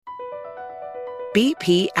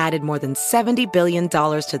BP added more than $70 billion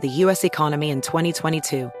to the U.S. economy in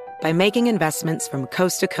 2022 by making investments from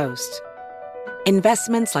coast to coast.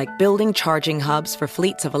 Investments like building charging hubs for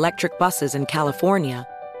fleets of electric buses in California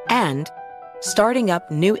and starting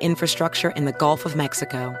up new infrastructure in the Gulf of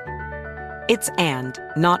Mexico. It's and,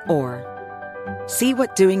 not or. See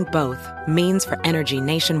what doing both means for energy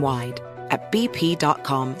nationwide at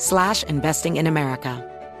bp.com/investing in America.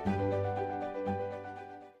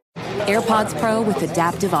 AirPods Pro with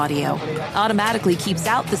adaptive audio automatically keeps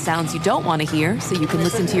out the sounds you don't want to hear so you can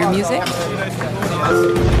listen to your music,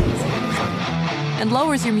 and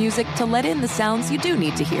lowers your music to let in the sounds you do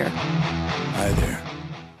need to hear. Hi there.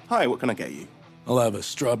 Hi, what can I get you? I'll have a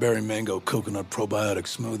strawberry mango coconut probiotic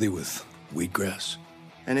smoothie with wheatgrass.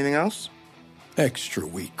 Anything else? Extra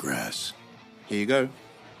wheatgrass. Here you go.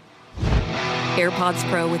 AirPods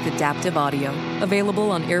Pro with adaptive audio.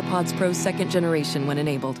 Available on AirPods Pro 2nd generation when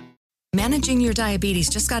enabled. Managing your diabetes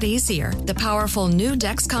just got easier. The powerful new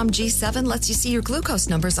Dexcom G7 lets you see your glucose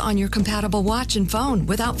numbers on your compatible watch and phone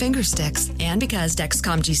without finger sticks. And because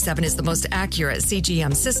Dexcom G7 is the most accurate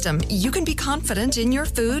CGM system, you can be confident in your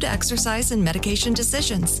food, exercise, and medication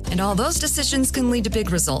decisions. And all those decisions can lead to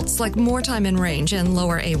big results like more time in range and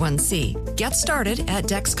lower A1C. Get started at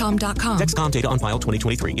Dexcom.com. Dexcom data on file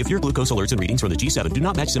 2023. If your glucose alerts and readings from the G7 do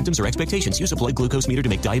not match symptoms or expectations, use a blood glucose meter to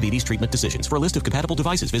make diabetes treatment decisions. For a list of compatible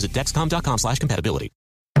devices, visit Dexcom.com/compatibility.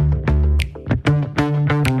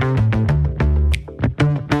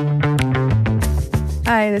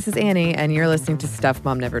 Hi, this is Annie, and you're listening to Stuff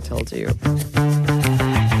Mom Never Told You.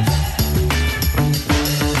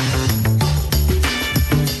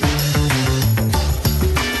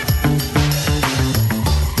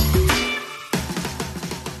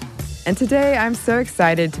 And today, I'm so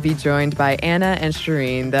excited to be joined by Anna and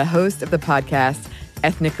Shireen, the host of the podcast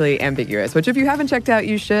Ethnically Ambiguous, which if you haven't checked out,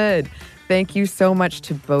 you should. Thank you so much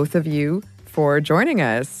to both of you for joining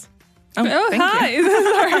us. Hi.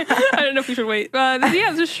 Sorry. I don't know if we should wait.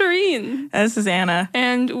 This is Shireen. This is Anna.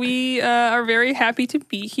 And we are very happy to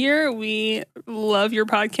be here. We love your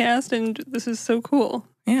podcast, and this is so cool.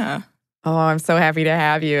 Yeah. Oh, I'm so happy to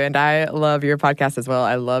have you. And I love your podcast as well.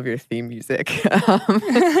 I love your theme music. Could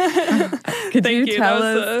Thank you. tell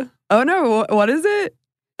us? Oh, no. What is it?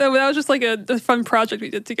 That was just like a fun project we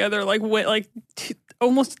did together,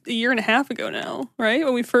 almost a year and a half ago now, right?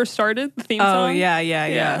 When we first started the theme song. Oh,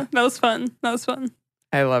 yeah. That was fun.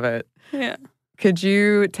 I love it. Yeah. Could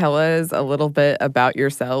you tell us a little bit about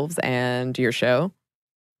yourselves and your show?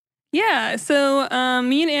 Yeah, so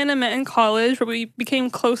me and Anna met in college, but we became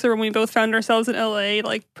closer when we both found ourselves in LA,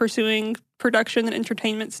 like pursuing production and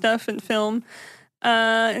entertainment stuff and film.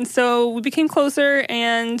 And so we became closer,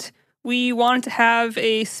 and we wanted to have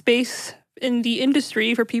a space in the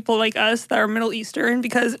industry for people like us that are Middle Eastern,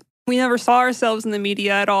 because we never saw ourselves in the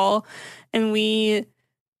media at all. And the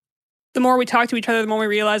more we talk to each other, the more we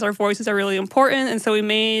realize our voices are really important. And so we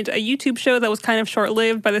made a YouTube show that was kind of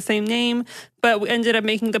short-lived by the same name, but we ended up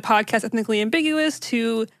making the podcast Ethnically Ambiguous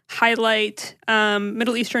to highlight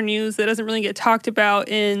Middle Eastern news that doesn't really get talked about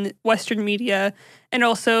in Western media, and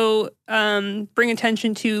also bring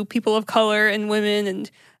attention to people of color and women and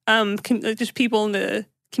just people in the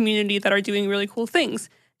community that are doing really cool things.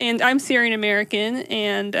 And I'm Syrian American,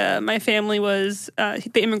 and my family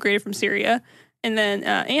they immigrated from Syria. And then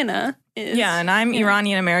Anna is... Yeah, and I'm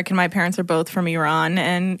Iranian American. My parents are both from Iran.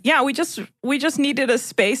 And yeah, we just needed a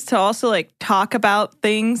space to also like talk about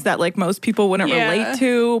things that like most people wouldn't relate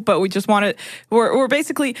to. But we just wanted... We're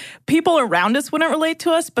basically... People around us wouldn't relate to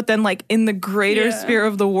us. But then like in the greater sphere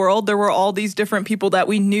of the world, there were all these different people that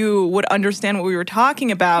we knew would understand what we were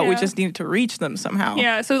talking about. We just needed to reach them somehow.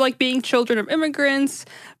 Yeah, so like being children of immigrants,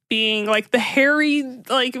 being like the hairy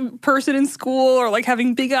like person in school, or like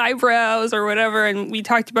having big eyebrows or whatever. And we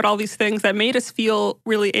talked about all these things that made us feel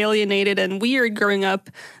really alienated and weird growing up.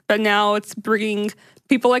 But now it's bringing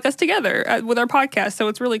people like us together with our podcast. So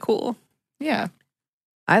it's really cool. Yeah.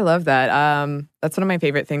 I love that. That's one of my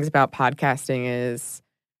favorite things about podcasting is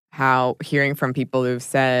how hearing from people who've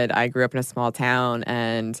said, I grew up in a small town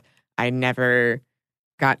and I never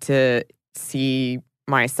got to see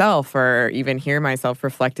myself or even hear myself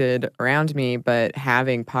reflected around me, but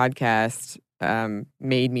having podcasts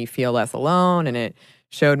made me feel less alone, and it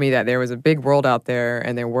showed me that there was a big world out there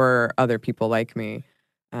and there were other people like me.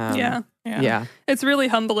 Yeah. It's really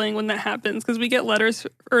humbling when that happens, because we get letters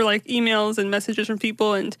or like emails and messages from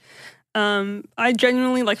people, and I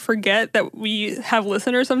genuinely like forget that we have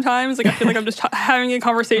listeners sometimes. Like I feel like I'm just having a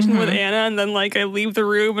conversation with Anna, and then like I leave the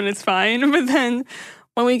room and it's fine. But then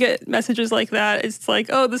when we get messages like that, it's like,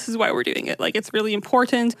 oh, this is why we're doing it. Like, it's really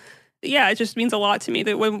important. yeah, it just means a lot to me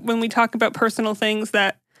that when we talk about personal things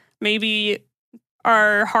that maybe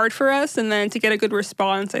are hard for us, and then to get a good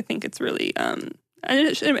response, I think it's really an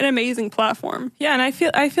amazing platform. Yeah, and I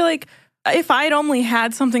feel like if I'd only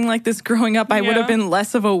had something like this growing up, I would have been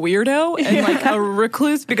less of a weirdo and like a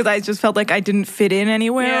recluse, because I just felt like I didn't fit in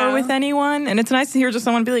anywhere or with anyone. And it's nice to hear just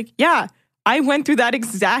someone be like, yeah, I went through that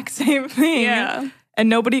exact same thing and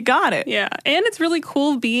nobody got it. Yeah. And it's really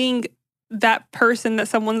cool being that person that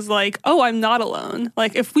someone's like, oh, I'm not alone.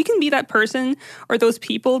 Like, if we can be that person or those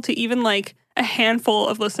people to even like a handful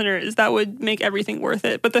of listeners, that would make everything worth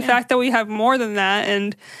it. But the fact that we have more than that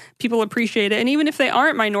and people appreciate it, and even if they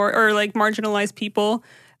aren't or like marginalized people,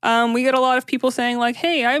 we get a lot of people saying like,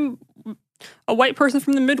 hey, I'm a white person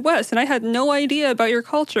from the Midwest and I had no idea about your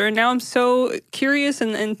culture, and now I'm so curious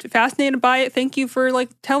and fascinated by it. Thank you for like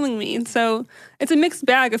telling me. And so it's a mixed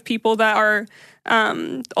bag of people that are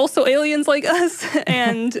also aliens like us,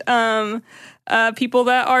 and people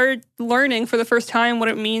that are learning for the first time what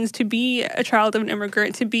it means to be a child of an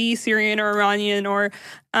immigrant, to be Syrian or Iranian, or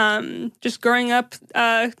just growing up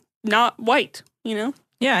not white, you know?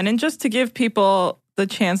 Yeah, and then just to give people the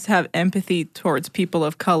chance to have empathy towards people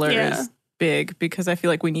of color is big, because I feel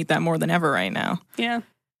like we need that more than ever right now. Yeah.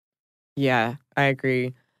 Yeah, I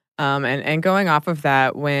agree. And going off of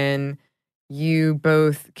that, when you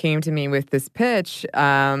both came to me with this pitch,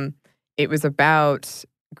 it was about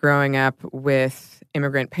growing up with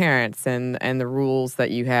immigrant parents and the rules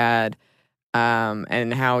that you had,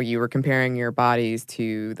 and how you were comparing your bodies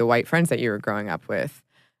to the white friends that you were growing up with.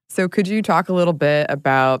 So could you talk a little bit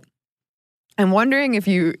about, I'm wondering if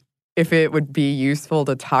it would be useful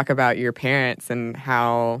to talk about your parents and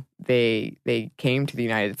how they came to the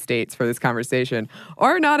United States for this conversation,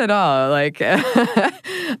 or not at all. Like,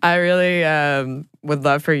 I really would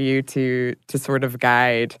love for you to sort of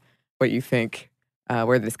guide what you think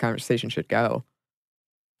where this conversation should go.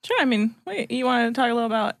 Sure. I mean, wait, you want to talk a little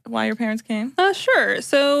about why your parents came? Sure.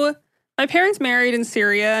 So my parents married in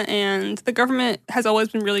Syria, and the government has always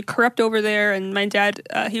been really corrupt over there. And my dad,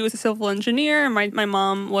 he was a civil engineer. My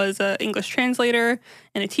mom was an English translator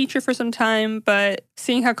and a teacher for some time. But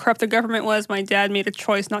seeing how corrupt the government was, my dad made a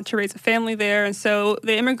choice not to raise a family there. And so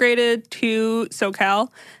they immigrated to SoCal,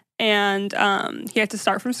 and he had to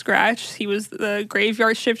start from scratch. He was the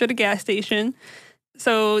graveyard shift at a gas station.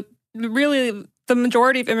 So really, the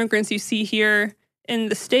majority of immigrants you see here in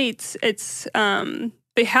the States, it's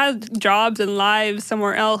they had jobs and lives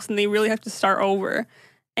somewhere else, and they really have to start over.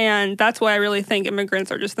 And that's why I really think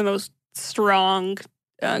immigrants are just the most strong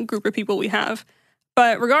group of people we have.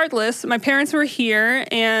 But regardless, my parents were here,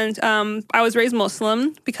 and I was raised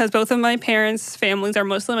Muslim because both of my parents' families are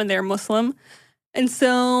Muslim, and they're Muslim. And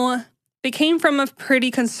so they came from a pretty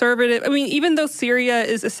conservative, I mean, even though Syria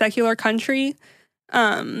is a secular country,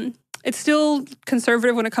 it's still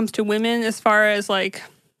conservative when it comes to women, as far as like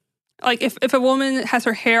if a woman has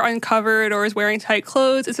her hair uncovered or is wearing tight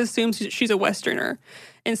clothes, it's assumed she's a Westerner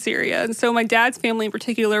in Syria. And so my dad's family in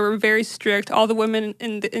particular were very strict. All the women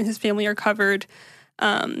in his family are covered.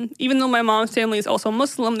 Even though my mom's family is also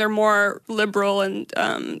Muslim, they're more liberal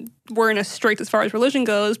and weren't as strict as far as religion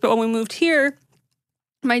goes. But when we moved here,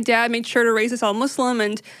 my dad made sure to raise us all Muslim,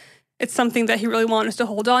 and it's something that he really wanted us to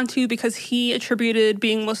hold on to, because he attributed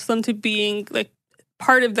being Muslim to being like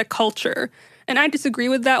part of the culture. And I disagree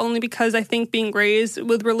with that, only because I think being raised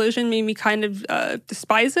with religion made me kind of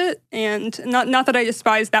despise it. And not that I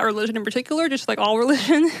despise that religion in particular, just like all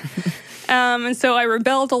religion. And so I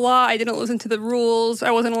rebelled a lot. I didn't listen to the rules.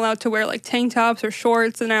 I wasn't allowed to wear like tank tops or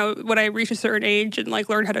shorts. And when I reached a certain age and like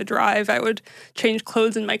learned how to drive, I would change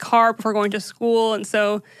clothes in my car before going to school. And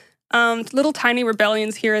so little tiny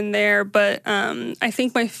rebellions here and there. But I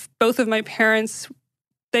think both of my parents,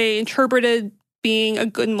 they interpreted being a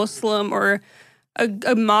good Muslim or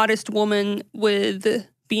a modest woman with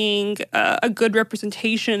being a good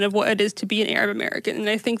representation of what it is to be an Arab American. And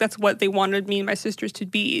I think that's what they wanted me and my sisters to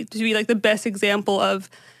be like the best example of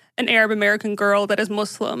an Arab American girl that is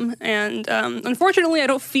Muslim. And unfortunately, I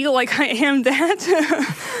don't feel like I am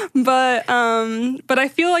that. but I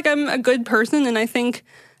feel like I'm a good person, and I think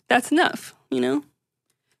that's enough, you know?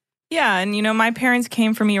 Yeah, and my parents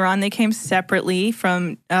came from Iran. They came separately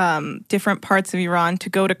from different parts of Iran to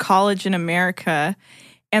go to college in America.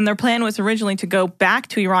 And their plan was originally to go back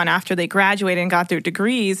to Iran after they graduated and got their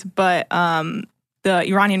degrees. But the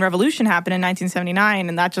Iranian Revolution happened in 1979.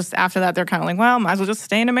 And that just after that, they're kind of like, well, might as well just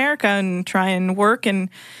stay in America and try and work and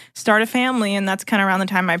start a family. And that's kind of around the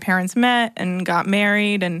time my parents met and got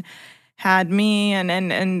married and had me.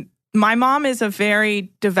 And my mom is a very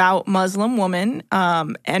devout Muslim woman,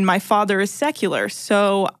 and my father is secular.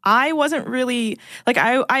 So I wasn't really, like,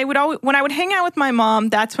 I would always, when I would hang out with my mom,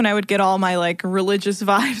 that's when I would get all my, like, religious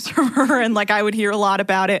vibes from her, and, like, I would hear a lot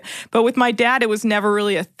about it. But with my dad, it was never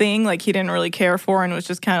really a thing. Like, he didn't really care for, and was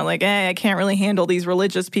just kind of like, I can't really handle these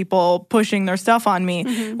religious people pushing their stuff on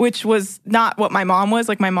me, which was not what my mom was.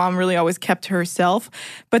 Like, my mom really always kept to herself.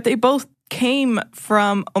 But they both came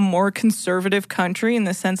from a more conservative country in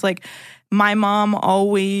the sense, like, my mom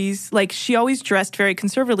always, like, she always dressed very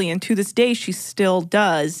conservatively, and to this day she still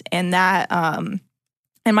does. And that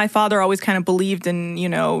and my father always kind of believed in, you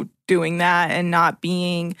know, doing that and not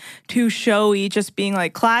being too showy, just being,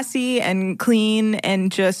 like, classy and clean,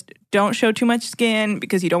 and just don't show too much skin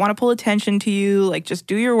because you don't want to pull attention to you. Like, just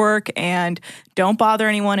do your work and don't bother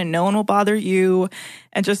anyone, and no one will bother you.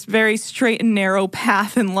 And just very straight and narrow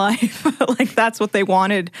path in life. Like, that's what they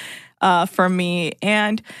wanted from me.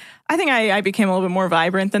 And I think I became a little bit more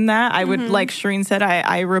vibrant than that. I would, like Shireen said,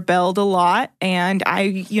 I rebelled a lot, and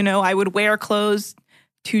I would wear clothes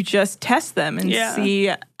to just test them and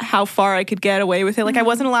see how far I could get away with it. Like, I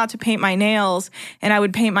wasn't allowed to paint my nails, and I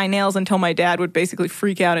would paint my nails until my dad would basically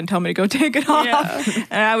freak out and tell me to go take it off.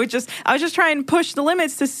 And I was just trying to push the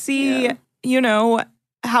limits to see, you know,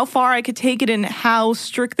 how far I could take it and how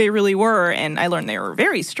strict they really were. And I learned they were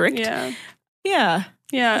very strict. Yeah.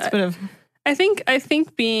 It's a bit of... I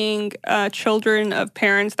think being children of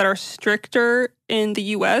parents that are stricter in the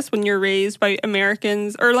U.S. when you're raised by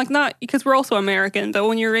Americans, or, like, not because we're also American, but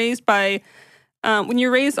when you're raised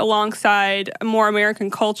alongside a more American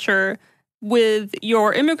culture with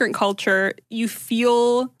your immigrant culture, you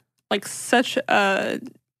feel like such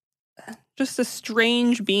just a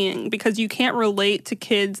strange being, because you can't relate to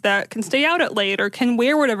kids that can stay out at late or can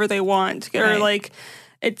wear whatever they want, or, like,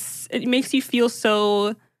 it makes you feel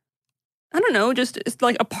so, I don't know, just it's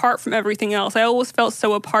like apart from everything else. I always felt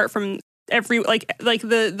so apart from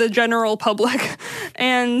the general public.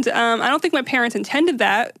 And I don't think my parents intended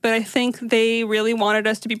that, but I think they really wanted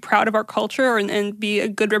us to be proud of our culture and be a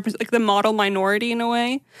good like the model minority in a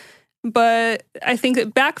way. But I think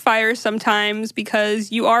it backfires sometimes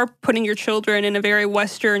because you are putting your children in a very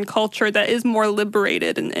Western culture that is more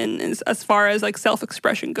liberated and as far as, like,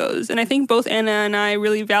 self-expression goes. And I think both Anna and I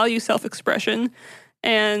really value self-expression.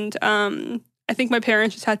 And I think my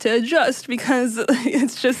parents just had to adjust because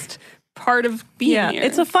it's just part of being here.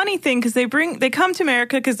 It's a funny thing because they come to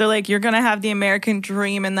America because they're like, you're going to have the American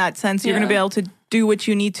dream in that sense. You're going to be able to do what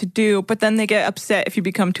you need to do. But then they get upset if you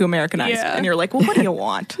become too Americanized. And you're like, well, what do you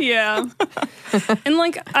want? And,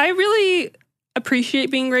 like, I really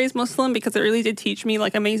appreciate being raised Muslim because it really did teach me,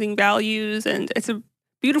 like, amazing values. And it's a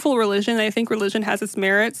beautiful religion. I think religion has its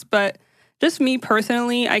merits. But just me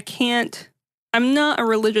personally, I'm not a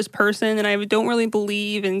religious person, and I don't really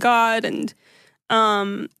believe in God, and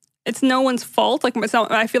it's no one's fault. Like,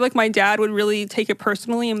 I feel like my dad would really take it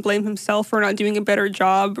personally and blame himself for not doing a better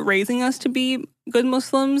job raising us to be good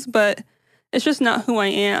Muslims, but it's just not who I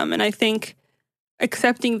am. And I think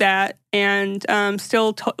accepting that and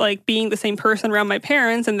still like being the same person around my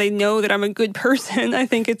parents, and they know that I'm a good person, I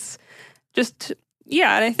think it's just,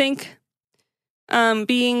 and I think I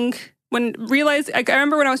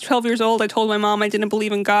remember when I was 12 years old, I told my mom I didn't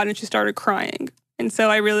believe in God, and she started crying. And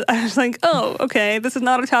so I was like, oh, okay, this is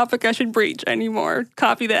not a topic I should breach anymore.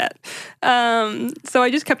 Copy that. So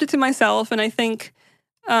I just kept it to myself. And I think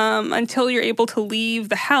until you're able to leave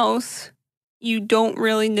the house, you don't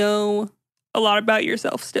really know a lot about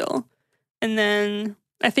yourself still. And then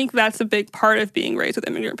I think that's a big part of being raised with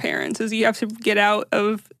immigrant parents, is you have to get out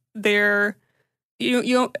of their...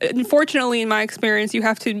 You unfortunately, in my experience, you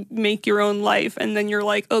have to make your own life, and then you're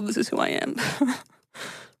like, oh, this is who I am,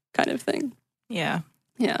 kind of thing. Yeah,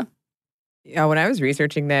 when I was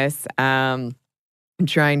researching this, I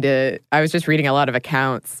was just reading a lot of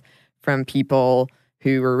accounts from people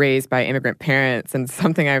who were raised by immigrant parents, and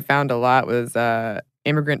something I found a lot was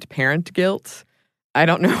immigrant parent guilt. I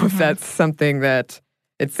don't know if that's something that,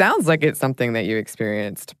 it sounds like it's something that you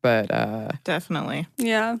experienced, but... Definitely.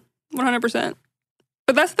 Yeah, 100%.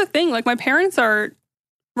 But that's the thing, like, my parents are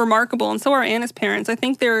remarkable, and so are Anna's parents. I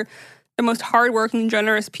think they're the most hardworking,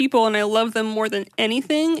 generous people, and I love them more than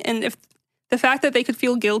anything. And if the fact that they could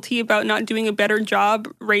feel guilty about not doing a better job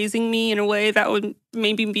raising me in a way that would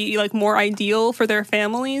maybe be, like, more ideal for their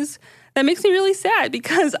families, that makes me really sad,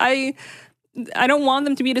 because I don't want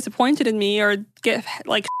them to be disappointed in me or get,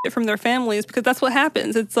 like, shit from their families, because that's what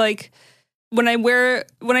happens. It's like, when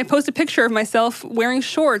I post a picture of myself wearing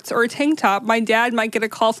shorts or a tank top, my dad might get a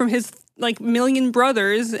call from his, like, million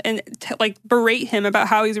brothers and like berate him about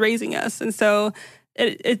how he's raising us. And so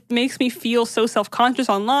it makes me feel so self-conscious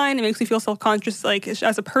online. It makes me feel self-conscious like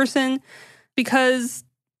as a person, because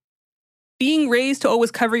being raised to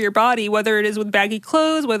always cover your body, whether it is with baggy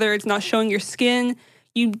clothes, whether it's not showing your skin,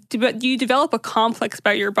 you develop a complex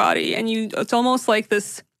about your body, and it's almost like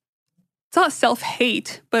this. It's not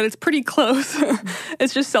self-hate, but it's pretty close.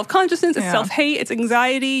 It's just self-consciousness. It's self-hate. It's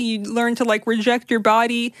anxiety. You learn to like reject your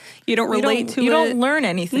body. You don't relate to it. You don't learn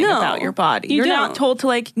anything about your body. You're not told to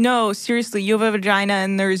like, no, seriously, you have a vagina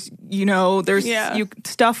and there's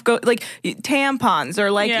stuff like tampons or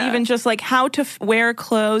like even just like how to wear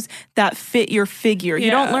clothes that fit your figure.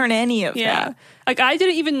 You don't learn any of that. Like, I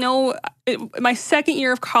didn't even know, my second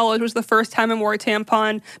year of college was the first time I wore a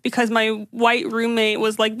tampon because my white roommate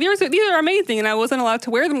was like, these are amazing, and I wasn't allowed to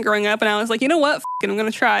wear them growing up, and I was like, you know what, I'm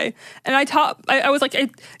going to try. And I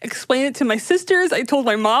explained it to my sisters, I told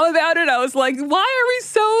my mom about it, I was like, why are we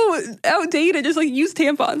so outdated, just like use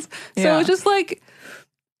tampons. So it's just like,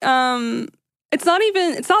 it's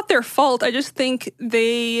not their fault, I just think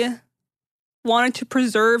they wanted to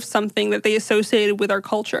preserve something that they associated with our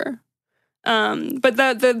culture. But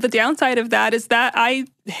the downside of that is that I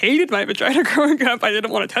hated my vagina growing up. I didn't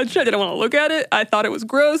want to touch it. I didn't want to look at it. I thought it was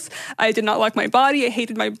gross. I did not like my body. I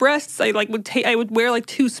hated my breasts. I would wear like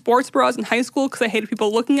 2 sports bras in high school because I hated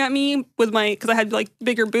people looking at me because I had like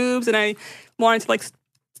bigger boobs, and I wanted to like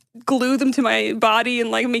glue them to my body and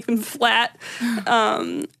like make them flat.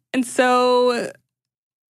 And so,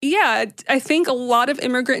 yeah, I think a lot of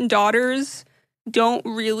immigrant daughters don't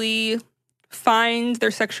really find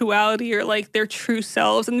their sexuality or like their true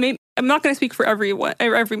selves, and maybe I'm not going to speak for every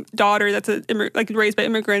daughter that's like raised by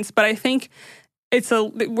immigrants, but I think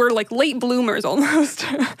we're like late bloomers almost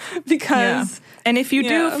because and if you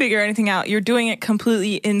do figure anything out, you're doing it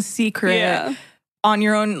completely in secret on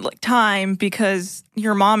your own time because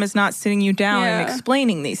your mom is not sitting you down and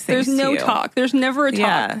explaining these things. There's no talk. There's never a talk.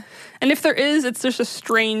 Yeah. And if there is, it's just a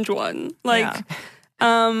strange one. Like,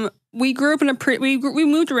 we grew up in we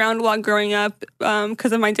moved around a lot growing up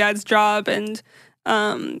because of my dad's job, and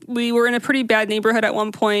we were in a pretty bad neighborhood at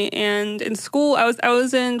one point. And in school, I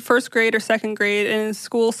was in first grade or second grade, and in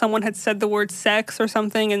school, someone had said the word sex or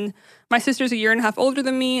something. And my sister's a year and a half older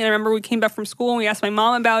than me, and I remember we came back from school and we asked my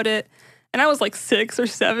mom about it, and I was like 6 or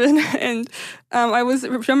 7, and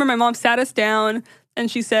remember my mom sat us down and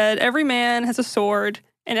she said, "Every man has a sword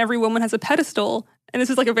and every woman has a pedestal." And this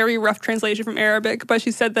is like a very rough translation from Arabic, but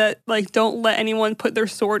she said that like, don't let anyone put their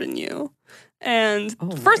sword in you. And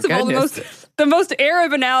first of all, the most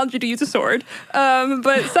Arab analogy to use a sword.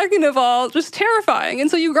 But second of all, just terrifying. And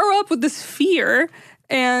so you grow up with this fear,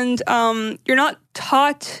 and you're not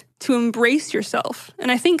taught to embrace yourself.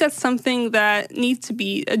 And I think that's something that needs to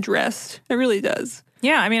be addressed. It really does.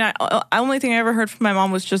 Yeah, I mean, the only thing I ever heard from my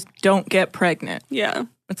mom was just don't get pregnant. Yeah.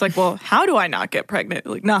 It's like, well, how do I not get pregnant?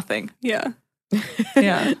 Like, nothing. Yeah.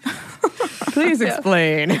 Yeah. Please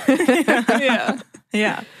explain. Yeah.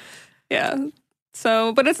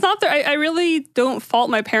 So, but it's not that I really don't fault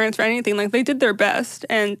my parents for anything. Like, they did their best,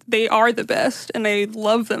 and they are the best, and I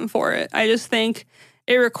love them for it. I just think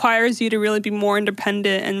it requires you to really be more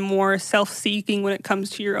independent and more self-seeking when it comes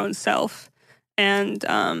to your own self. And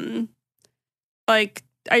like,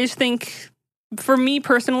 I just think for me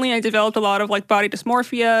personally, I developed a lot of like body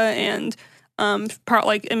dysmorphia and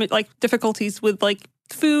difficulties with like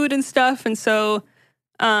food and stuff, and so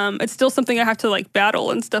it's still something I have to like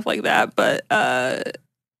battle and stuff like that. But I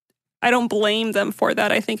don't blame them for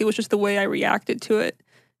that. I think it was just the way I reacted to it.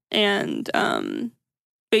 And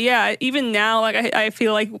but yeah, even now, like I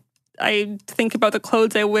feel like I think about the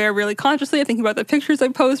clothes I wear really consciously. I think about the pictures I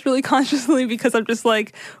post really consciously because I'm just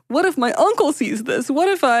like, what if my uncle sees this? What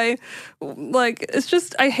if it's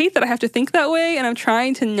just, I hate that I have to think that way, and I'm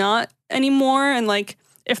trying to not anymore. And like,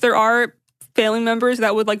 if there are family members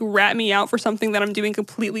that would like rat me out for something that I'm doing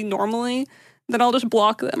completely normally, then I'll just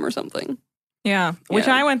block them or something. Yeah, which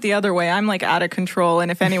I went the other way. I'm like out of control.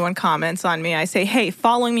 And if anyone comments on me, I say, hey,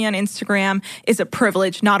 following me on Instagram is a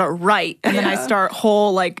privilege, not a right. And then I start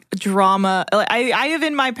whole like drama. I have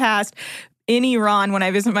in my past in Iran, when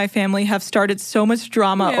I visit my family, have started so much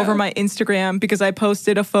drama over my Instagram because I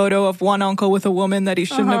posted a photo of one uncle with a woman that he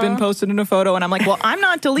shouldn't have been posted in a photo. And I'm like, well, I'm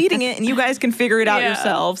not deleting it, and you guys can figure it out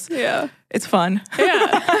yourselves. Yeah. It's fun.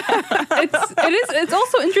 Yeah. It's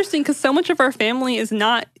also interesting because so much of our family is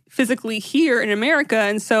not physically here in America.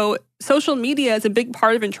 And so social media is a big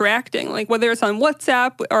part of interacting, like whether it's on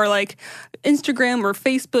WhatsApp or like Instagram or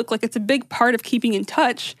Facebook, like it's a big part of keeping in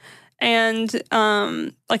touch. And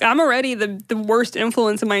like I'm already the worst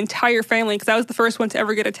influence in my entire family because I was the first one to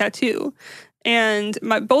ever get a tattoo. And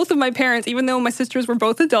both of my parents, even though my sisters were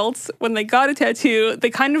both adults, when they got a tattoo,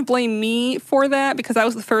 they kind of blamed me for that because I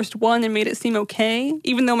was the first one and made it seem okay,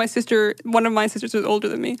 even though one of my sisters was older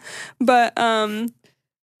than me. But I've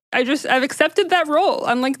accepted that role.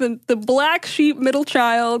 I'm like the black sheep middle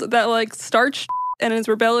child that like starts and is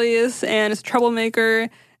rebellious and is a troublemaker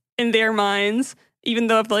in their minds, even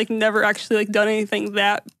though I've like never actually like done anything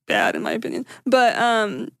that bad in my opinion.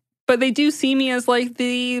 But they do see me as like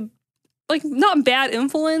the not bad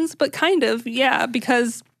influence, but kind of, yeah,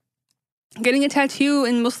 because getting a tattoo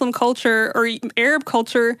in Muslim culture or Arab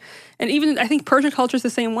culture, and even I think Persian culture is the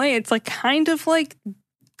same way. It's like kind of like,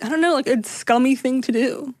 I don't know, like a scummy thing to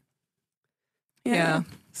do. Yeah.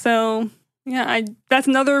 So, yeah, that's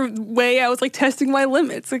another way I was like testing my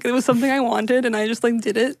limits. Like it was something I wanted and I just like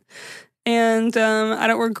did it. And I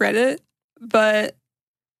don't regret it. But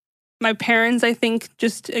my parents, I think,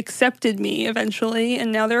 just accepted me eventually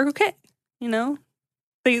and now they're okay. You know,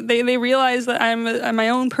 they realize that I'm my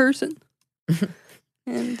own person,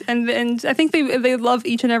 and I think they love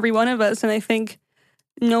each and every one of us. And I think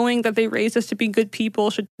knowing that they raised us to be good people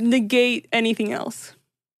should negate anything else.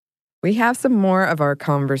 We have some more of our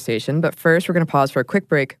conversation, but first we're going to pause for a quick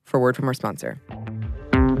break for a word from our sponsor.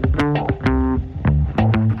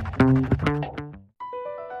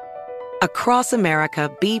 Across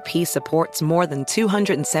America, BP supports more than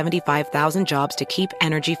 275,000 jobs to keep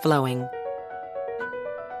energy flowing.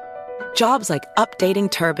 Jobs like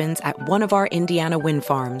updating turbines at one of our Indiana wind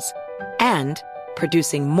farms and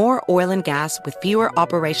producing more oil and gas with fewer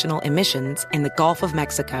operational emissions in the Gulf of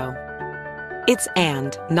Mexico. It's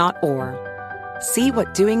and, not or. See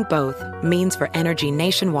what doing both means for energy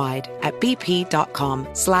nationwide at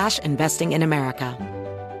bp.com/investing in America.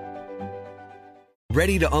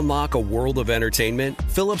 Ready to unlock a world of entertainment?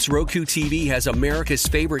 Philips Roku TV has America's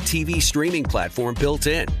favorite TV streaming platform built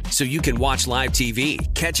in. So you can watch live TV,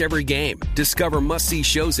 catch every game, discover must-see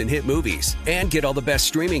shows and hit movies, and get all the best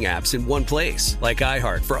streaming apps in one place, like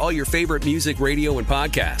iHeart for all your favorite music, radio, and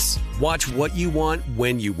podcasts. Watch what you want,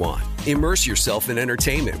 when you want. Immerse yourself in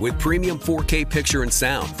entertainment with premium 4K picture and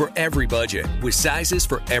sound for every budget, with sizes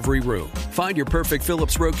for every room. Find your perfect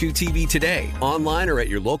Philips Roku TV today, online or at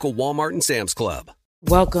your local Walmart and Sam's Club.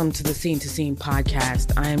 Welcome to the Scene to Scene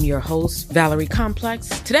podcast. I am your host, Valerie Complex.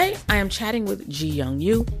 Today, I am chatting with Ji Young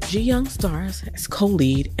Yu. Ji Young stars as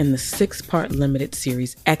co-lead in the 6-part limited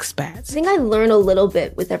series Expats. I think I learn a little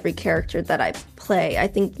bit with every character that I play. I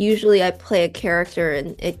think usually I play a character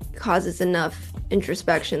and it causes enough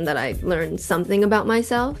introspection that I learn something about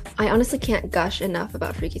myself. I honestly can't gush enough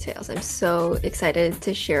about Freaky Tales. I'm so excited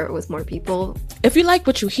to share it with more people. If you like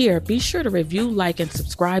what you hear, be sure to review, like, and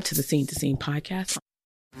subscribe to the Scene to Scene podcast.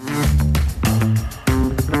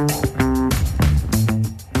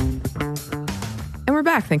 And we're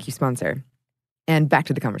back. Thank you, sponsor. And back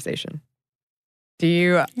to the conversation. Do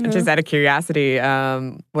you, just out of curiosity,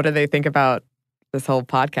 what do they think about this whole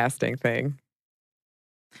podcasting thing?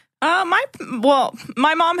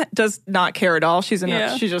 My mom does not care at all. She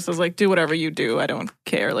just is like, do whatever you do. I don't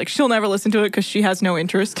care. Like, she'll never listen to it because she has no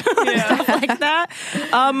interest in stuff like that.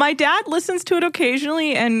 My dad listens to it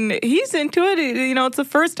occasionally and he's into it. You know, it's the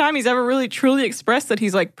first time he's ever really truly expressed that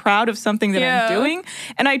he's like proud of something that I'm doing.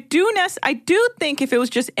 And I do think if it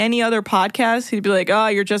was just any other podcast, he'd be like, oh,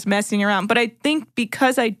 you're just messing around. But I think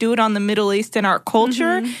because I do it on the Middle East and our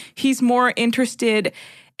culture, he's more interested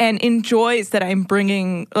and enjoys that I'm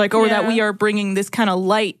bringing, that we are bringing this kind of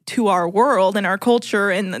light to our world and our culture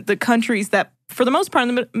and the countries that, for the most part,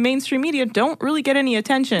 in the mainstream media don't really get any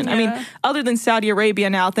attention. I mean, other than Saudi Arabia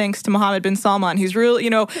now, thanks to Mohammed bin Salman, he's really,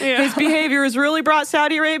 his behavior has really brought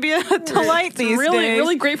Saudi Arabia to light these days.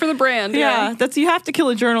 Really great for the brand. Yeah, you have to kill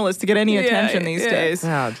a journalist to get any attention these days.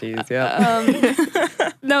 Oh, geez,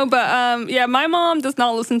 yeah. No, but my mom does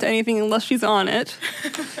not listen to anything unless she's on it.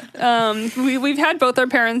 We've had both our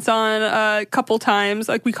parents on a couple times.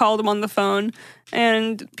 Like, we called them on the phone.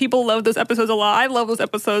 And people love those episodes a lot. I love those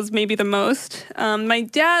episodes maybe the most. My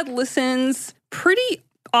dad listens pretty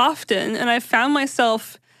often, and I found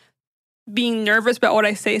myself being nervous about what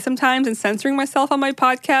I say sometimes and censoring myself on my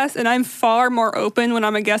podcast. And I'm far more open when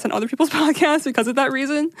I'm a guest on other people's podcasts because of that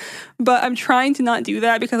reason. But I'm trying to not do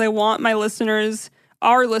that because I want my listeners,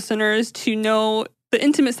 our listeners, to know the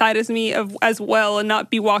intimate side of me as well and not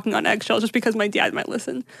be walking on eggshells just because my dad might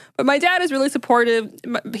listen. But my dad is really supportive.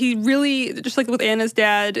 He really, just like with Anna's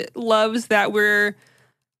dad, loves that we're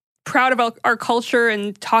proud of our culture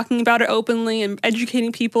and talking about it openly and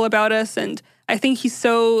educating people about us. And I think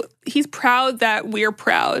he's proud that we're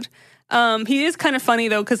proud. He is kind of funny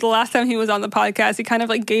though, because the last time he was on the podcast, he kind of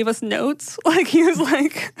like gave us notes. Like he was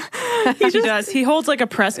like, he does. He holds like a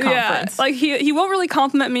press conference. Yeah, like he won't really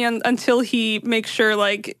compliment me until he makes sure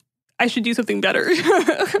like I should do something better,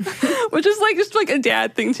 which is like just like a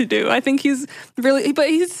dad thing to do. I think he's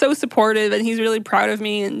so supportive and he's really proud of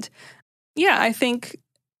me. And yeah, I think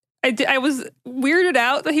I was weirded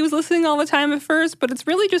out that he was listening all the time at first, but it's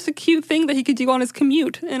really just a cute thing that he could do on his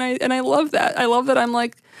commute, and I love that. I love that I'm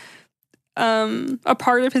like a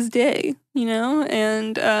part of his day, you know,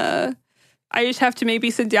 and I just have to maybe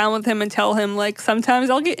sit down with him and tell him like sometimes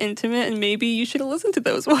I'll get intimate and maybe you should listen to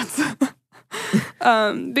those ones.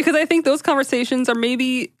 Because I think those conversations are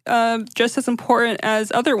maybe just as important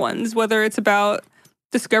as other ones, whether it's about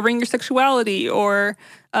discovering your sexuality or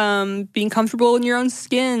being comfortable in your own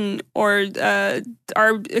skin or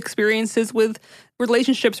our experiences with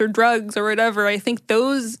relationships or drugs or whatever. I think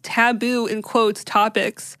those taboo, in quotes,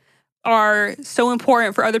 topics are so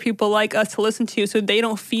important for other people like us to listen to so they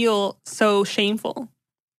don't feel so shameful.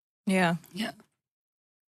 Yeah.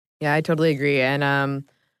 Yeah, I totally agree. And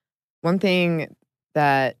one thing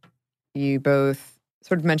that you both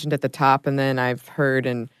sort of mentioned at the top, and then I've heard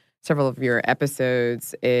in several of your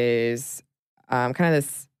episodes, is kind of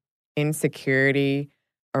this insecurity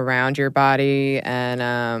around your body,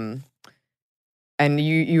 and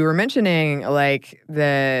you were mentioning like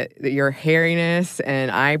your hairiness and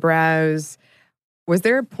eyebrows. Was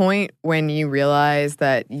there a point when you realized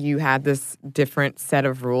that you had this different set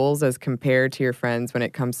of rules as compared to your friends when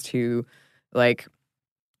it comes to like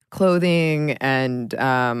clothing and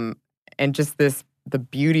just the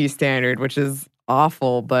beauty standard, which is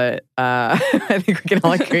awful, but I think we can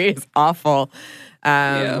all agree it's awful.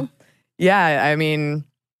 Yeah, I mean,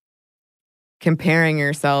 comparing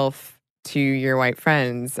yourself to your white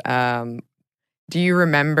friends, do you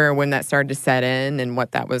remember when that started to set in and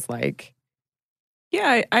what that was like?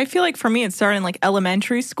 Yeah, I feel like for me it started in like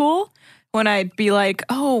elementary school when I'd be like,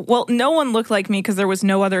 oh, well, no one looked like me because there was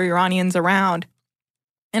no other Iranians around.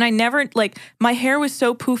 And I never, like, my hair was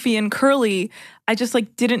so poofy and curly, I just,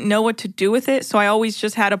 like, didn't know what to do with it. So I always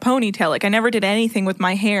just had a ponytail. Like, I never did anything with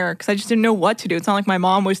my hair because I just didn't know what to do. It's not like my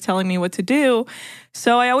mom was telling me what to do.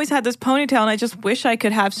 So I always had this ponytail, and I just wish I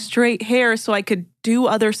could have straight hair so I could do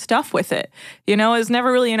other stuff with it. You know, it was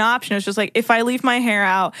never really an option. It's just like, if I leave my hair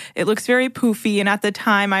out, it looks very poofy. And at the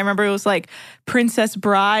time, I remember it was like Princess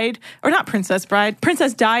Diaries.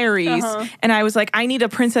 And I was like, I need a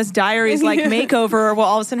Princess Diaries like makeover. Well,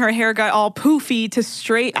 all of a sudden her hair got all poofy to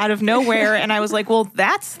straight out of nowhere. And I was like, well,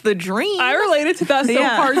 that's the dream. I related to that so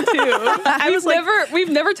hard too. We've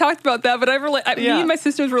never talked about that, but me and my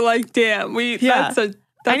sisters were like, damn,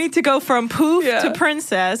 I need to go from poof to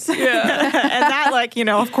princess. Yeah. And that, like, you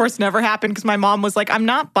know, of course never happened because my mom was like, I'm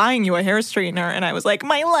not buying you a hair straightener. And I was like,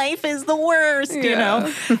 my life is the worst, you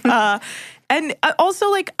know? And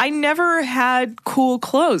also, like, I never had cool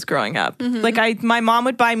clothes growing up. Mm-hmm. Like, my mom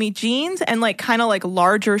would buy me jeans and, like, kind of, like,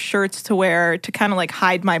 larger shirts to wear to kind of, like,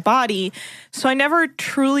 hide my body. So I never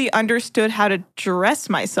truly understood how to dress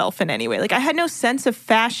myself in any way. Like, I had no sense of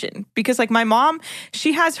fashion because, like, my mom,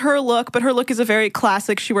 she has her look, but her look is a very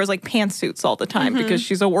classic. She wears, like, pantsuits all the time because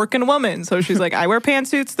she's a working woman. So she's like, I wear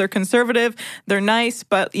pantsuits. They're conservative. They're nice,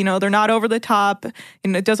 but, you know, they're not over the top.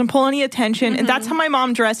 And it doesn't pull any attention. And that's how my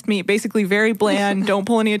mom dressed me, basically very bland, don't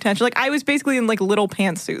pull any attention. Like, I was basically in, like, little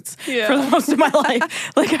pantsuits for the most of my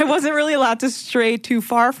life. Like, I wasn't really allowed to stray too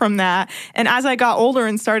far from that. And as I got older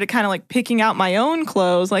and started kind of, like, picking out my own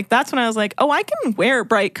clothes, like, that's when I was like, oh, I can wear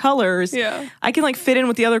bright colors. Yeah. I can, like, fit in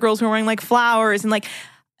with the other girls who are wearing, like, flowers and, like,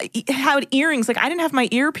 had earrings. Like, I didn't have my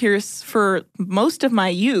ear pierced for most of my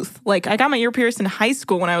youth. Like, I got my ear pierced in high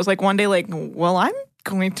school when I was, like, one day, like, well, I'm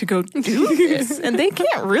going to go do this. And they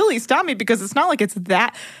can't really stop me because it's not like it's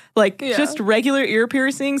that, like, just regular ear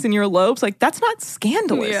piercings in your lobes. Like, that's not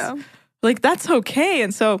scandalous. Yeah. Like, that's okay.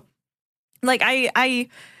 And so, like, I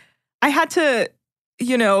had to,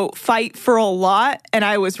 you know, fight for a lot, and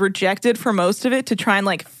I was rejected for most of it to try and,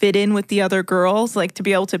 like, fit in with the other girls, like, to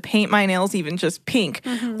be able to paint my nails even just pink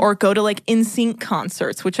or go to, like, NSYNC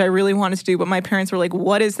concerts, which I really wanted to do, but my parents were like,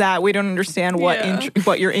 what is that? We don't understand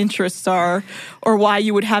what your interests are or why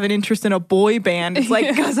you would have an interest in a boy band. It's like,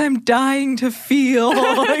 because I'm dying to feel,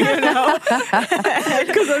 you know?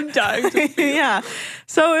 Because I'm dying to feel. Yeah.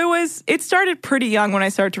 So it started pretty young when I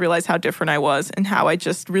started to realize how different I was and how I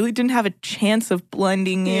just really didn't have a chance of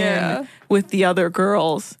blending in with the other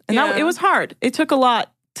girls. And it was hard. It took a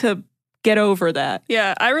lot to get over that.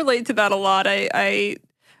 Yeah, I relate to that a lot.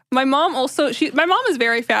 My mom also, my mom is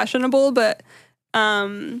very fashionable, but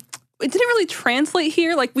it didn't really translate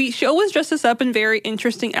here. Like, she always dressed us up in very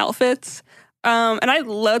interesting outfits. and I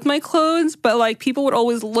loved my clothes, but like people would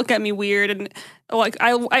always look at me weird, and like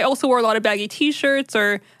I also wore a lot of baggy t-shirts,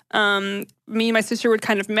 or me and my sister would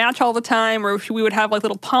kind of match all the time, or we would have like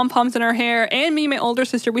little pom-poms in our hair, and me and my older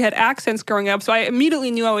sister, we had accents growing up, so I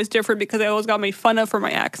immediately knew I was different because I always got made fun of for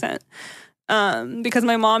my accent. Because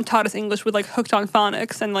my mom taught us English with like Hooked on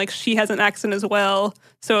Phonics, and like she has an accent as well,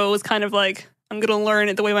 so it was kind of like, I'm gonna learn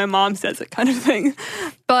it the way my mom says it kind of thing.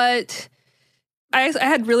 But I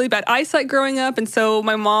had really bad eyesight growing up, and so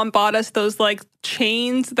my mom bought us those like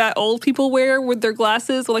chains that old people wear with their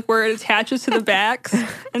glasses, like where it attaches to the backs,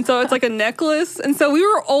 and so it's like a necklace. And so we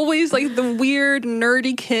were always like the weird,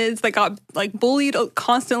 nerdy kids that got like bullied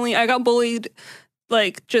constantly. I got bullied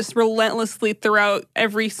like just relentlessly throughout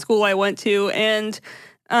every school I went to, and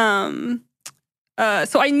so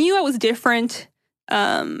I knew I was different.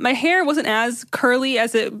 My hair wasn't as curly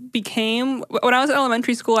as it became. When I was in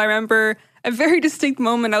elementary school, I remember a very distinct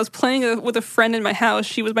moment. I was playing with a friend in my house.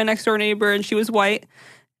 She was my next door neighbor, and she was white.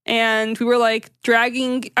 And we were like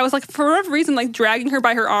I was like, for whatever reason, like dragging her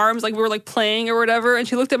by her arms, like we were like playing or whatever. And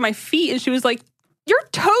she looked at my feet and she was like, "Your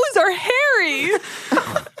toes are hairy."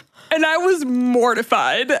 And I was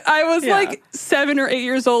mortified. I was like 7 or 8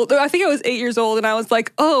 years old. I think I was 8 years old, and I was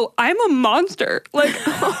like, "Oh, I'm a monster." Like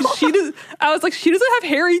I was like, "She doesn't have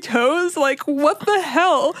hairy toes. Like, what the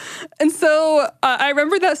hell?" And so I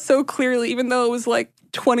remember that so clearly, even though it was like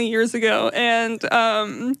 20 years ago. And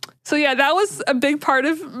so yeah, that was a big part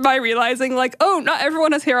of my realizing, like, oh, not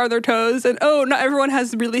everyone has hair on their toes, and oh, not everyone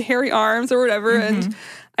has really hairy arms or whatever. And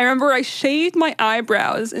I remember I shaved my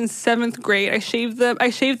eyebrows in 7th grade. I shaved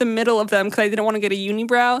the middle of them because I didn't want to get a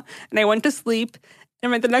unibrow, and I went to sleep.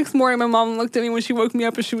 And the next morning, my mom looked at me when she woke me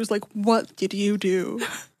up, and she was like, "What did you do?"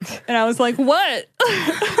 And I was like, "What?"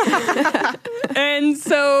 And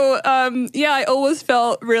so, yeah, I always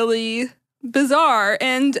felt really bizarre.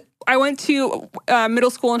 And I went to middle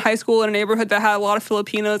school and high school in a neighborhood that had a lot of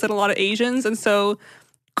Filipinos and a lot of Asians, and so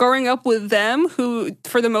growing up with them, who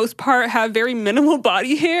for the most part have very minimal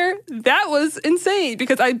body hair, that was insane,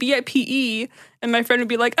 because I'd be at PE and my friend would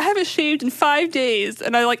be like, "I haven't shaved in 5 days."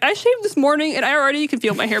 And I shaved this morning and I already can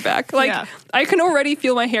feel my hair back. Like, I can already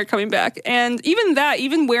feel my hair coming back. And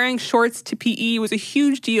even wearing shorts to PE was a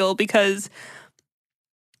huge deal, because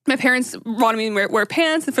my parents wanted me to wear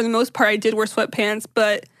pants. And for the most part, I did wear sweatpants.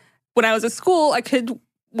 But when I was at school, I could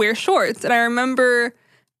wear shorts. And I remember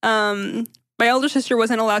my older sister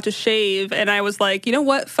wasn't allowed to shave, and I was like, you know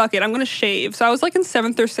what? Fuck it, I'm gonna shave. So I was like in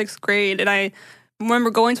 7th or 6th grade, and I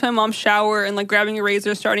remember going to my mom's shower and like grabbing a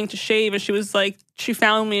razor, starting to shave, and she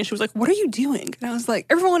found me and she was like, "What are you doing?" And I was like,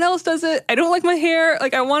 "Everyone else does it. I don't like my hair.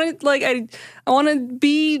 Like, I want to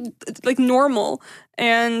be like normal."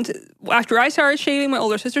 And after I started shaving, my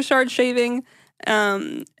older sister started shaving,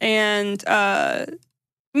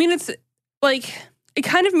 it's like, it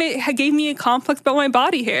kind of gave me a complex about my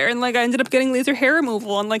body hair. And like, I ended up getting laser hair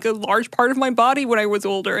removal on like a large part of my body when I was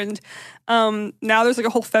older. And now there's like a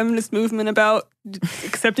whole feminist movement about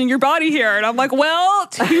accepting your body hair. And I'm like, well,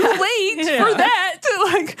 too late for that.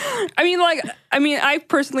 I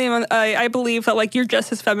personally I believe that like, you're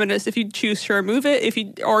just as feminist if you choose to remove it, if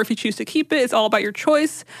you choose to keep it. It's all about your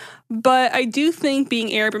choice. But I do think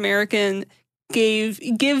being Arab American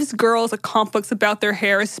gives girls a complex about their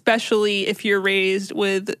hair, especially if you're raised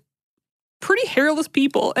with pretty hairless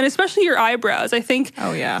people, and especially your eyebrows. I think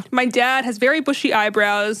my dad has very bushy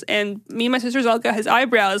eyebrows, and me and my sister Zelka has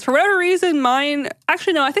eyebrows. For whatever reason, mine,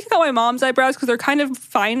 actually no, I think I got my mom's eyebrows because they're kind of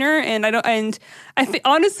finer, and I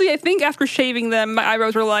think after shaving them, my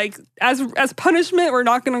eyebrows were like, as punishment, we're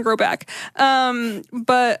not going to grow back.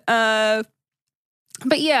 But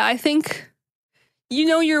yeah, I think, you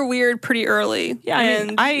know, you're weird pretty early. Yeah,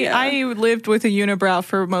 I lived with a unibrow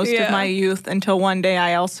for most of my youth until one day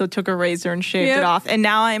I also took a razor and shaved it off. And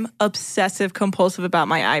now I'm obsessive compulsive about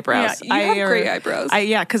my eyebrows. Yeah, you have great eyebrows.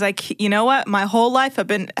 Because you know what? My whole life I've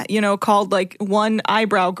been, called like one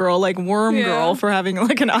eyebrow girl, like worm girl, for having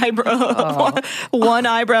like an eyebrow, one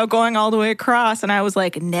eyebrow going all the way across. And I was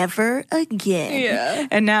like, never again. Yeah.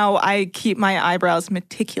 And now I keep my eyebrows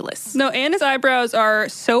meticulous. No, Anna's eyebrows are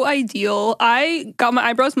so ideal. I got my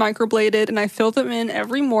eyebrows microbladed and I fill them in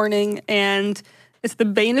every morning, and it's the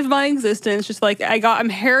bane of my existence. Just like, I'm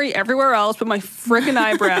hairy everywhere else but my freaking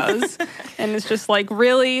eyebrows. And it's just like,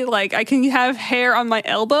 really, like, I can have hair on my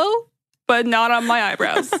elbow but not on my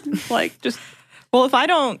eyebrows. Like, just, well, if I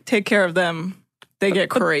don't take care of them, they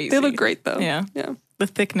get crazy. They look great though. Yeah. The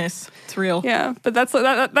thickness, it's real. Yeah, but that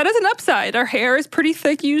is an upside. Our hair is pretty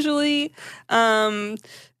thick usually.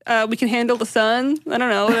 We can handle the sun. I don't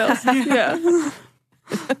know what else. Yeah.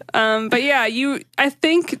 But yeah, I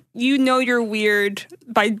think you know you're weird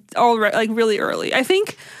by really early. I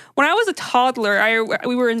think when I was a toddler,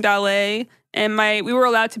 we were in ballet, and we were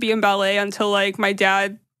allowed to be in ballet until like my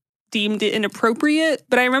dad deemed it inappropriate.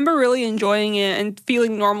 But I remember really enjoying it and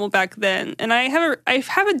feeling normal back then. And I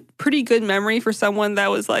have a pretty good memory for someone that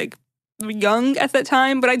was like young at that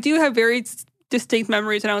time. But I do have very distinct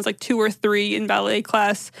memories when I was like 2 or 3 in ballet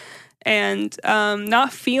class. And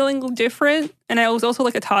not feeling different. And I was also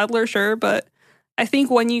like a toddler, sure, but I think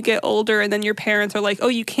when you get older and then your parents are like, oh,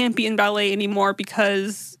 you can't be in ballet anymore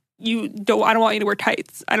because I don't want you to wear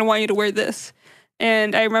tights. I don't want you to wear this.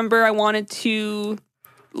 And I remember I wanted to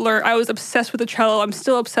learn. I was obsessed with the cello. I'm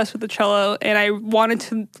still obsessed with the cello. And I wanted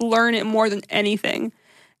to learn it more than anything.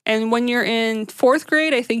 And when you're in 4th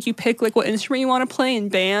grade, I think you pick like what instrument you want to play in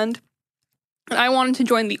band. And I wanted to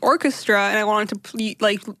join the orchestra, and I wanted to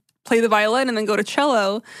play the violin and then go to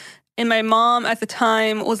cello. And my mom at the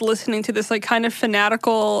time was listening to this like kind of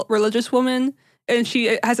fanatical religious woman, and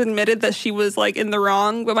she has admitted that she was like in the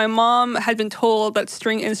wrong. But my mom had been told that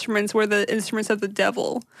string instruments were the instruments of the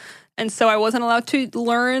devil. And so I wasn't allowed to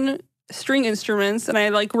learn string instruments, and I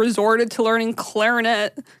like resorted to learning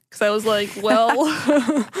clarinet because I was like, well,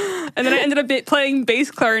 and then I ended up playing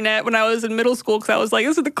bass clarinet when I was in middle school because I was like,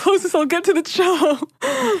 this is the closest I'll get to the cello.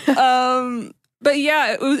 But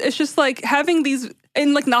yeah, it's just like having these,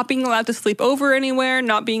 and like not being allowed to sleep over anywhere,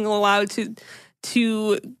 not being allowed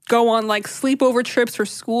to go on like sleepover trips for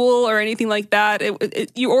school or anything like that.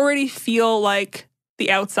 You already feel like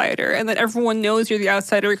the outsider, and then everyone knows you're the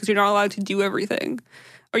outsider because you're not allowed to do everything.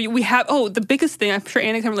 The biggest thing, I'm sure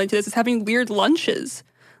Anna can relate to this, is having weird lunches.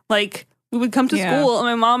 Like, we would come to school, and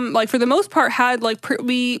my mom, like, for the most part, had, like,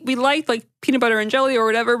 we liked, like, peanut butter and jelly or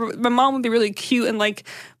whatever, but my mom would be really cute, and,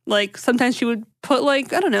 like, sometimes she would put,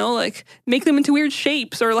 like, I don't know, like, make them into weird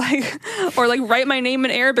shapes, or, like, write my name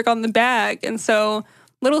in Arabic on the bag, and so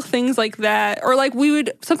little things like that. Or, like,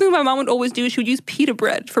 something my mom would always do is she would use pita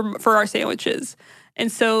bread for our sandwiches. And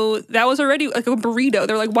so that was already like a burrito.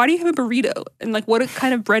 They're like, why do you have a burrito? And like, what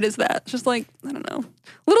kind of bread is that? Just like, I don't know.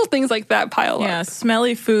 Little things like that pile up. Yeah,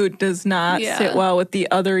 smelly food does not sit well with the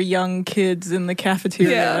other young kids in the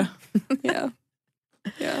cafeteria. Yeah.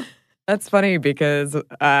 That's funny because,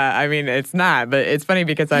 it's not, but it's funny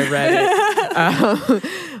because I read it.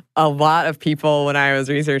 A lot of people, when I was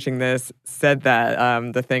researching this, said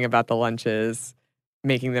that the thing about the lunches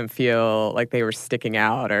making them feel like they were sticking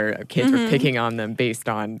out, or kids were picking on them based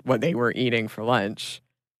on what they were eating for lunch.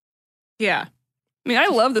 Yeah. I mean, I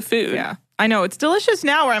love the food. Yeah. I know. It's delicious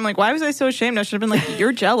now, where I'm like, why was I so ashamed? I should have been like,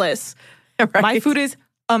 you're jealous. Right? My food is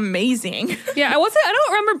amazing. Yeah, I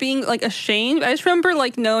don't remember being like ashamed. I just remember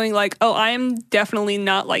like knowing like, oh, I am definitely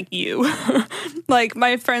not like you. Like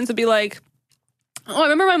my friends would be like, oh, I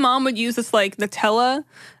remember my mom would use this like Nutella,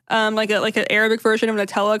 like an Arabic version of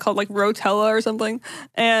Nutella called like Rotella or something,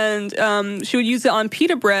 and she would use it on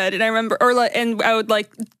pita bread. And I remember, and I would like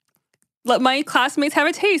let my classmates have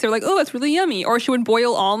a taste. They're like, oh, that's really yummy. Or she would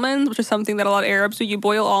boil almonds, which is something that a lot of Arabs do. You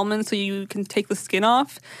boil almonds so you can take the skin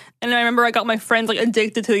off. And I remember I got my friends like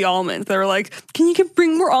addicted to the almonds. They were like, can you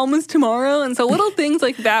bring more almonds tomorrow? And so little things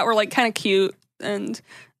like that were like kind of cute. And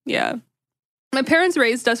yeah, my parents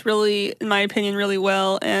raised us really, in my opinion, really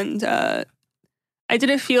well. And I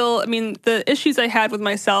didn't feel, the issues I had with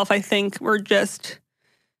myself, I think, were just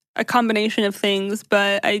a combination of things,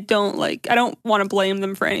 but I don't want to blame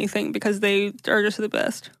them for anything because they are just the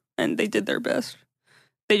best, and they did their best.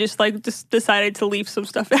 They just decided to leave some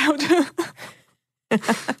stuff out.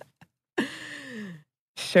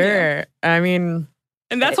 Sure. Yeah. And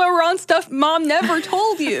that's why we're on stuff Mom never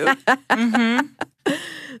told you. Mm-hmm.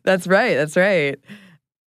 That's right.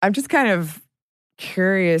 I'm just kind of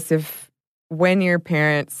curious if when your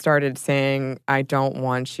parents started saying, I don't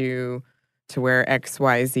want you to wear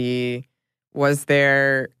XYZ, was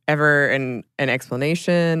there ever an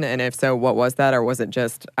explanation? And if so, what was that? Or was it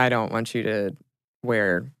just, I don't want you to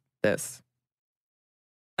wear this?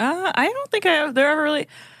 I don't think there ever really...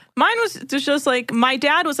 Mine was just like, my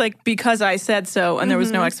dad was like, because I said so, and there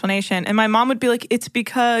was no explanation. And my mom would be like, it's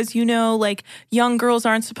because, like, young girls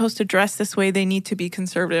aren't supposed to dress this way. They need to be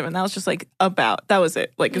conservative. And that was just like, that was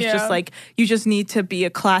it. Like, it's just like, you just need to be a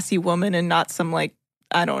classy woman and not some, like,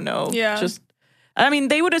 I don't know, just I mean,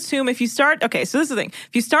 they would assume if you start, okay, so this is the thing.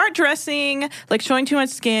 If you start dressing, like showing too much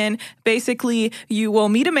skin, basically you will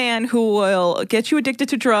meet a man who will get you addicted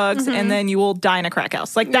to drugs and then you will die in a crack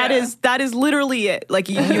house. Like that is literally it. Like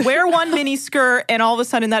you wear one mini skirt and all of a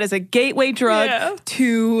sudden that is a gateway drug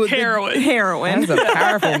to heroin. That's a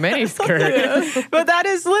powerful mini skirt. But that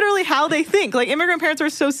is literally how they think. Like immigrant parents are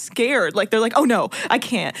so scared. Like they're like, oh no, I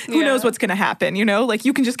can't. Who knows what's going to happen? You know, like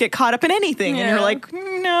you can just get caught up in anything. And you're like,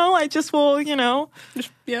 no, I just will, you know.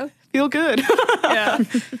 Feel good.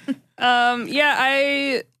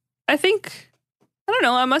 I think, I don't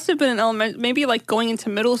know, I must have been in elementary, maybe like going into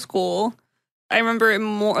middle school. I remember it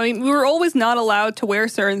more, I mean, we were always not allowed to wear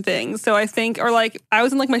certain things. So I think, or like, I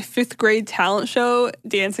was in like my 5th grade talent show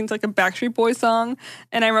dancing to like a Backstreet Boys song.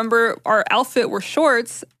 And I remember our outfit were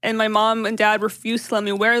shorts and my mom and dad refused to let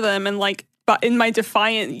me wear them. And like, but in my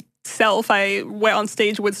defiant self, I went on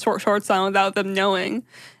stage with shorts on without them knowing.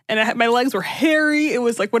 And my legs were hairy. It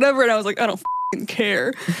was like whatever. And I was like, I don't fucking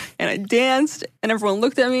care. And I danced and everyone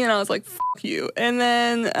looked at me and I was like, fuck you. And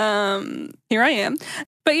then here I am.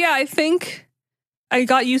 But yeah, I think I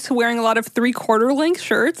got used to wearing a lot of 3/4 length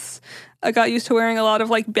shirts. I got used to wearing a lot of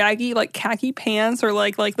like baggy, like khaki pants or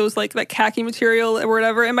like those like that khaki material or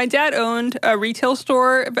whatever. And my dad owned a retail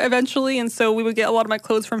store eventually. And so we would get a lot of my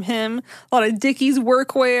clothes from him. A lot of Dickies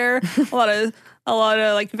workwear, a lot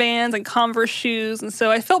of like Vans and Converse shoes. And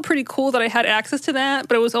so I felt pretty cool that I had access to that,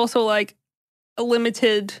 but it was also like a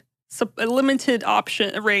limited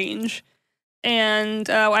option range. And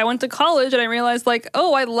I went to college and I realized like,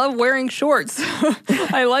 oh, I love wearing shorts.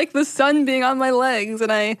 I like the sun being on my legs.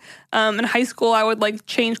 And I, in high school, I would like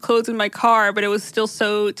change clothes in my car, but it was still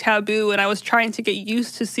so taboo. And I was trying to get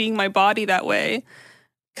used to seeing my body that way.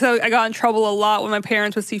 Because I got in trouble a lot when my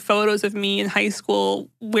parents would see photos of me in high school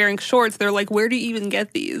wearing shorts. They're like, where do you even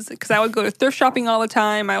get these? Because I would go to thrift shopping all the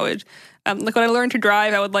time. I would, like when I learned to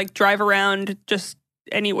drive, I would like drive around just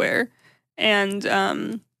anywhere. And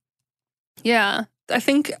I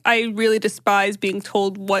think I really despise being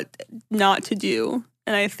told what not to do.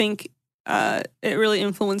 And I think it really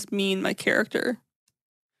influenced me and my character.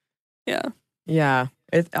 Yeah. Yeah.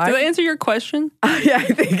 Did I answer your question? Yeah, I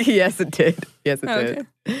think yes, it did. Yes, it did.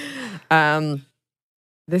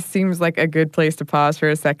 This seems like a good place to pause for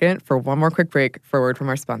a second for one more quick break for a word from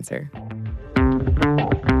our sponsor.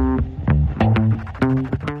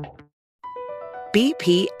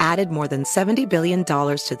 BP added more than $70 billion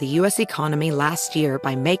to the U.S. economy last year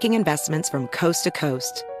by making investments from coast to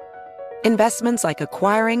coast. Investments like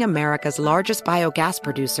acquiring America's largest biogas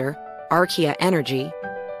producer, Archaea Energy,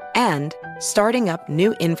 and starting up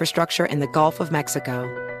new infrastructure in the Gulf of Mexico.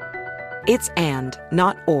 It's and,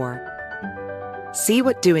 not or. See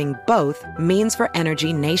what doing both means for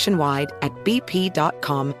energy nationwide at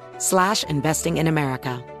bp.com/investing in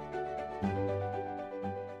America.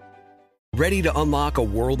 Ready to unlock a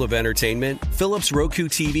world of entertainment? Philips Roku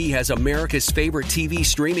TV has America's favorite TV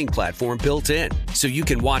streaming platform built in. So you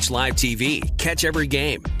can watch live TV, catch every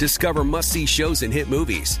game, discover must-see shows and hit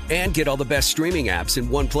movies, and get all the best streaming apps in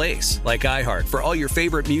one place. Like iHeart for all your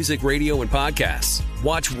favorite music, radio, and podcasts.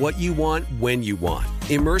 Watch what you want, when you want.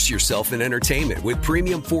 Immerse yourself in entertainment with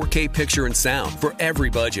premium 4K picture and sound for every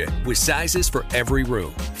budget, with sizes for every room.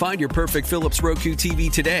 Find your perfect Philips Roku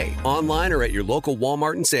TV today, online or at your local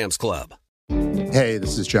Walmart and Sam's Club. Hey,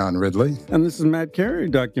 this is John Ridley. And this is Matt Carey,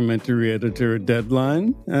 documentary editor at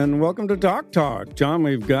Deadline. And welcome to Doc Talk. John,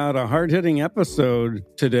 we've got a hard-hitting episode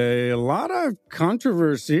today. A lot of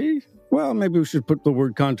controversy. Well, maybe we should put the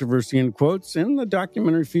word controversy in quotes in the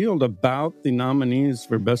documentary field about the nominees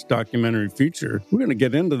for Best Documentary Feature. We're going to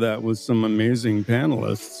get into that with some amazing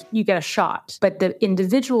panelists. You get a shot, but the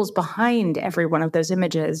individuals behind every one of those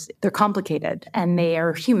images, they're complicated and they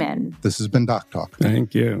are human. This has been Doc Talk.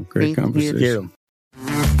 Thank you. Great conversation. Thank you.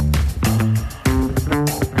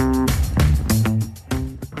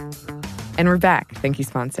 And we're back. Thank you,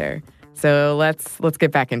 sponsor. So let's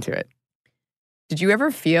get back into it. Did you ever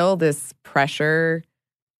feel this pressure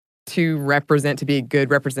to be a good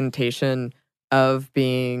representation of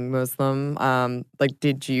being Muslim?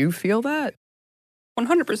 Did you feel that?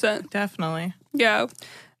 100%. Definitely. Yeah.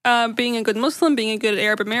 Being a good Muslim, being a good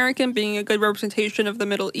Arab American, being a good representation of the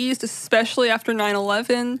Middle East, especially after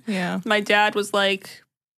 9/11. Yeah. My dad was like,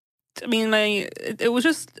 I think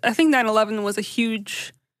 9/11 was a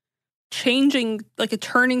huge changing, like a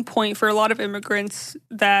turning point for a lot of immigrants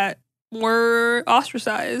that were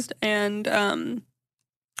ostracized, and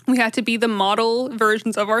we had to be the model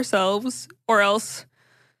versions of ourselves, or else,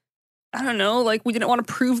 I don't know, like we didn't want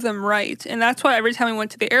to prove them right. And that's why every time we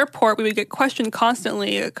went to the airport, we would get questioned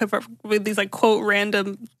constantly with these like quote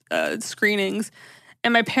random screenings.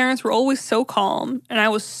 And my parents were always so calm, and I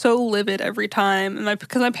was so livid every time. And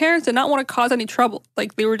because my parents did not want to cause any trouble.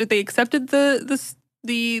 Like they accepted the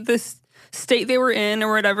state they were in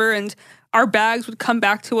or whatever, and our bags would come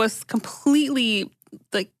back to us completely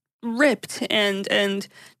like ripped and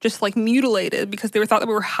just like mutilated because they thought that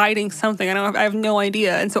we were hiding something. I have no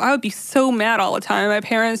idea. And so I would be so mad all the time. My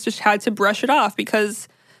parents just had to brush it off because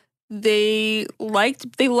they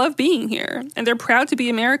love being here, and they're proud to be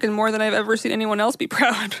American more than I've ever seen anyone else be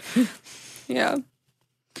proud. Yeah.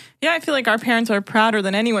 Yeah, I feel like our parents are prouder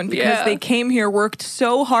than anyone because they came here, worked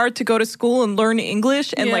so hard to go to school and learn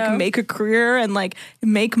English and like make a career and like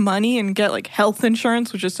make money and get like health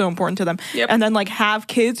insurance, which is so important to them. Yep. And then like have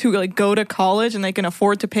kids who like go to college and they can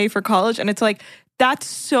afford to pay for college. And it's like, that's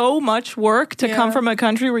so much work to come from a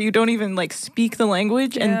country where you don't even like speak the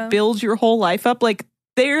language and build your whole life up. Like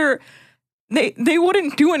they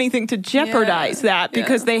wouldn't do anything to jeopardize that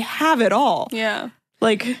because they have it all. Yeah.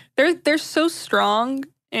 Like they're so strong.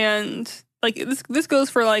 And like this goes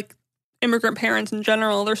for like immigrant parents in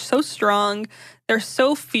general. They're so strong. They're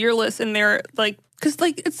so fearless, and they're like, because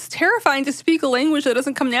like it's terrifying to speak a language that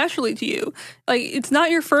doesn't come naturally to you. Like it's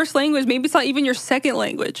not your first language. Maybe it's not even your second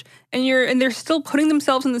language, and they're still putting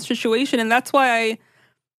themselves in this situation. And that's why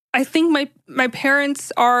I think my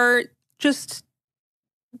parents are just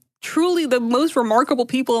truly the most remarkable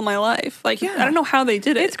people in my life. Like, I don't know how they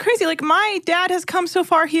did it. It's crazy. Like, my dad has come so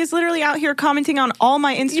far. He is literally out here commenting on all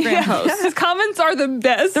my Instagram posts. His comments are the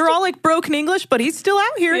best. They're all like broken English, but he's still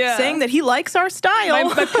out here saying that he likes our style.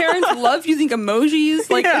 My parents love using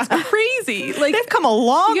emojis. Like, it's crazy. Like, they've come a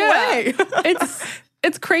long way.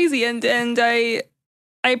 It's crazy. And I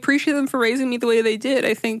appreciate them for raising me the way they did.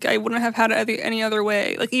 I think I wouldn't have had it any other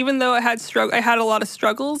way. Like, even though I had a lot of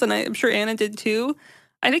struggles, and I'm sure Anna did too,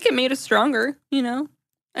 I think it made us stronger, you know?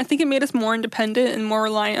 I think it made us more independent and more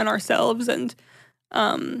reliant on ourselves. And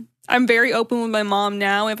I'm very open with my mom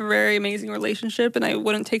now. We have a very amazing relationship, and I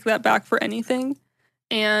wouldn't take that back for anything.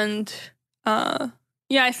 And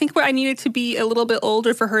I think I needed to be a little bit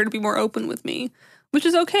older for her to be more open with me, which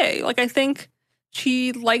is okay. Like, I think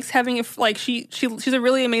she likes having she's a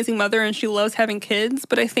really amazing mother, and she loves having kids,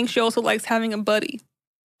 but I think she also likes having a buddy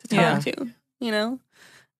to talk to, you know?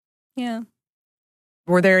 Yeah.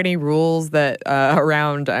 Were there any rules that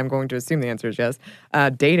around, I'm going to assume the answer is yes,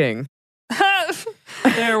 dating?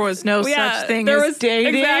 There was no such thing as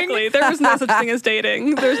dating. Exactly. There was no such thing as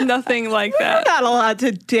dating. There's nothing like that. We're not allowed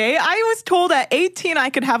to date. I was told at 18 I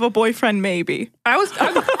could have a boyfriend, maybe. I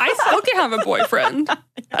still can't have a boyfriend.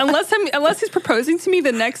 Unless he's proposing to me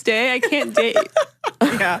the next day, I can't date.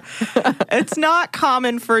 Yeah. It's not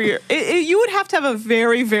common for you would have to have a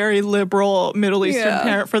very, very liberal Middle Eastern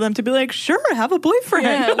parent for them to be like, sure, have a boyfriend.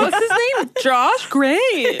 Yeah. What's his name? Josh?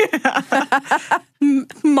 Great.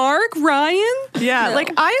 Mark? Ryan? Yeah. No.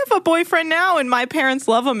 Like, I have a boyfriend now, and my parents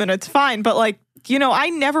love him, and it's fine. But, like, you know, I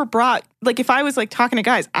never brought, like, if I was, like, talking to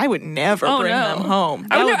guys, I would never bring them home.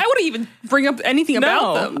 I wouldn't even bring up anything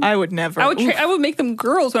about them. I would never. I would make them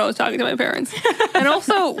girls when I was talking to my parents. And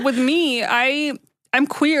also, with me, I'm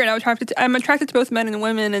queer, and I'm attracted to both men and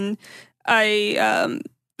women, and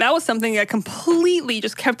that was something I completely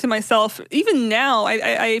just kept to myself. Even now,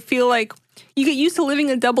 I feel like you get used to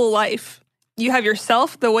living a double life. You have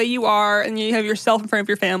yourself the way you are, and you have yourself in front of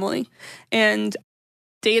your family. And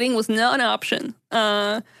dating was not an option.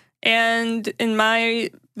 And in my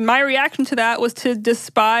reaction to that was to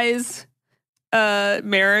despise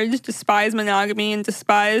marriage, despise monogamy, and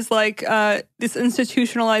despise like this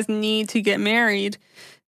institutionalized need to get married.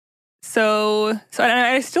 So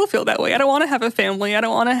I still feel that way. I don't want to have a family. I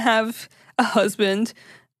don't want to have a husband.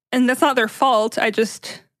 And that's not their fault. I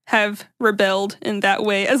just have rebelled in that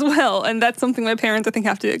way as well. And that's something my parents, I think,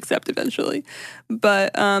 have to accept eventually.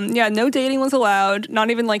 But no dating was allowed. Not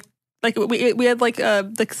even like we had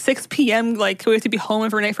like 6 p.m. like we had to be home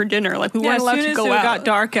every night for dinner. Like we weren't allowed to go out. As soon as it got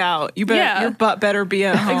dark out, your butt better be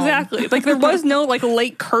at home. Exactly. Like there was no like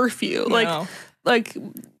late curfew. No. Like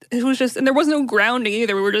it was just, and there was no grounding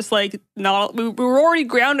either. We were just like we were already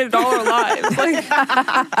grounded all our lives. Like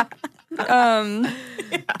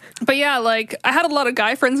but yeah, like I had a lot of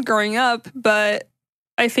guy friends growing up, but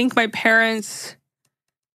I think my parents,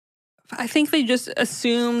 they just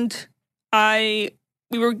assumed we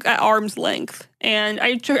were at arm's length, and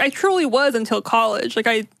I truly was until college. Like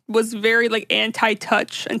I was very like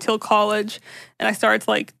anti-touch until college, and I started to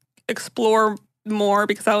like explore more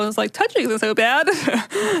because I was like, touching isn't so bad.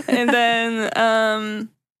 And then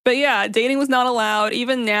but yeah, dating was not allowed.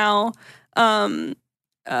 Even now,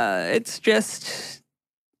 it's just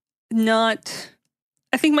not.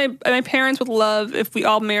 I think my parents would love if we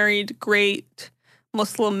all married, great,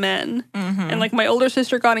 Muslim men. And like my older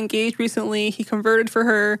sister got engaged recently. He converted for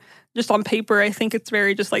her. Just on paper, I think it's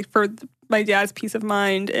very just like for my dad's peace of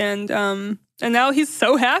mind. And now he's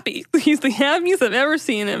so happy. He's the happiest I've ever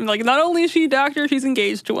seen him. Like, not only is she a doctor, she's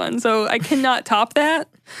engaged to one. So I cannot top that.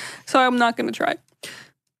 So I'm not going to try.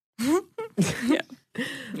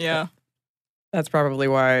 Yeah. That's probably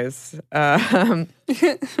wise.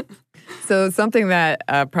 So something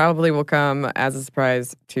that probably will come as a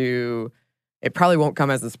surprise to, it probably won't come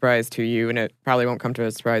as a surprise to you, and it probably won't come to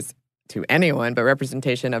a surprise to anyone, but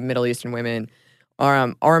representation of Middle Eastern women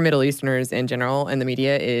or Middle Easterners in general in the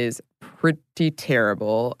media is pretty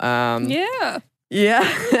terrible. Yeah.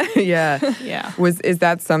 Is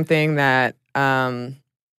that something that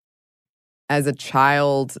as a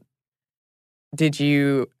child, did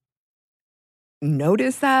you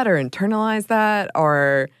notice that or internalize that?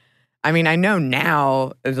 Or, I mean, I know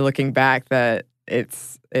now, looking back, that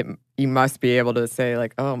you must be able to say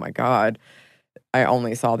like, oh my God, I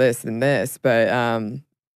only saw this and this. But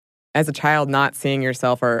as a child, not seeing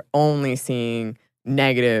yourself or only seeing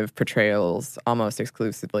negative portrayals almost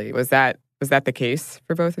exclusively, was that the case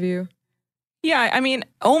for both of you? Yeah, I mean,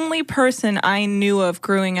 only person I knew of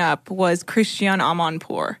growing up was Christiane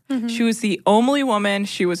Amanpour. She was the only woman.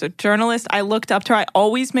 She was a journalist. I looked up to her. I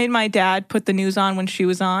always made my dad put the news on when she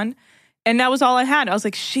was on. And that was all I had. I was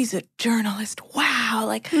like, she's a journalist. Wow.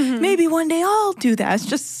 Like, maybe one day I'll do that. It's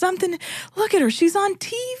just something. Look at her. She's on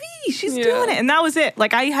TV. She's doing it. And that was it.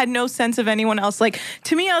 Like, I had no sense of anyone else. Like,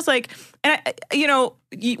 to me, I was like, and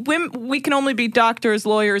we can only be doctors,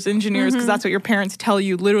 lawyers, engineers, because that's what your parents tell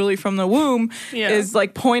you literally from the womb, is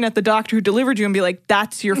like point at the doctor who delivered you and be like,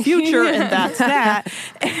 that's your future and that's that.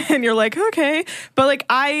 And you're like, okay. But like,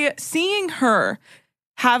 seeing her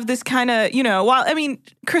have this kind of, while, I mean,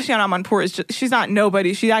 Christiane Amanpour she's not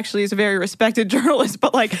nobody. She actually is a very respected journalist,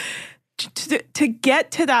 but like to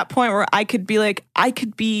get to that point where I could be like, I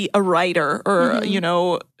could be a writer or,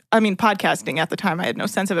 I mean, podcasting at the time, I had no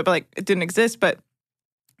sense of it, but like it didn't exist. But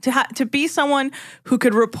to be someone who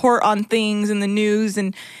could report on things in the news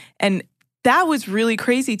and that was really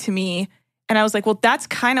crazy to me. And I was like, well, that's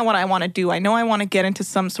kind of what I want to do. I know I want to get into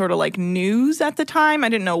some sort of like news at the time. I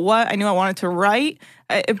didn't know what. I knew I wanted to write.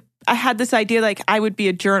 I had this idea like I would be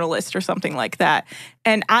a journalist or something like that.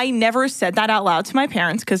 And I never said that out loud to my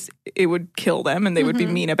parents because it would kill them and they would be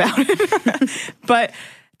mean about it. But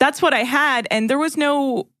that's what I had. And there was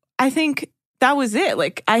I think that was it.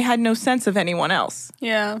 Like, I had no sense of anyone else.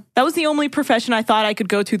 Yeah. That was the only profession I thought I could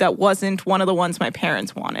go to that wasn't one of the ones my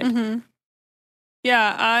parents wanted.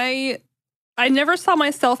 Yeah, I never saw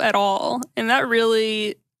myself at all, and that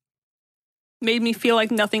really made me feel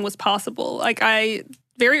like nothing was possible. Like,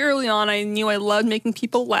 very early on, I knew I loved making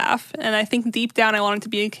people laugh, and I think deep down I wanted to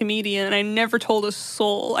be a comedian, and I never told a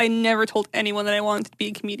soul. I never told anyone that I wanted to be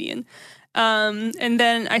a comedian. And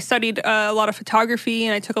then I studied a lot of photography,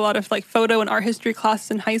 and I took a lot of like photo and art history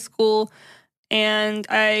classes in high school, and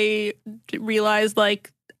I realized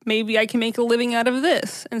like maybe I can make a living out of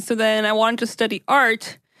this. And so then I wanted to study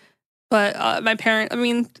art. But my parents, I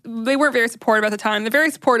mean, they weren't very supportive at the time. They're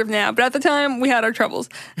very supportive now, but at the time, we had our troubles.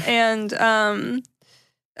 And,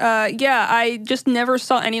 I just never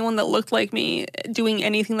saw anyone that looked like me doing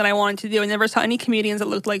anything that I wanted to do. I never saw any comedians that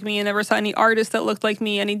looked like me. I never saw any artists that looked like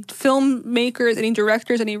me, any filmmakers, any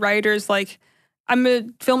directors, any writers. Like, I'm a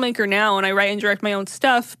filmmaker now, and I write and direct my own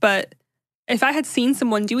stuff. But if I had seen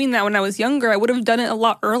someone doing that when I was younger, I would have done it a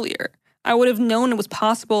lot earlier. I would have known it was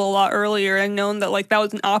possible a lot earlier and known that like that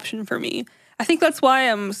was an option for me. I think that's why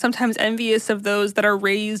I'm sometimes envious of those that are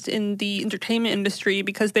raised in the entertainment industry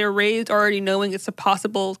because they're raised already knowing it's a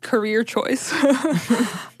possible career choice.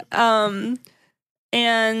 And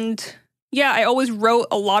yeah, I always wrote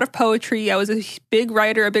a lot of poetry. I was a big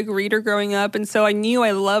writer, a big reader growing up. And so I knew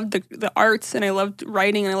I loved the arts and I loved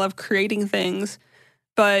writing and I loved creating things.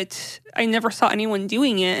 But I never saw anyone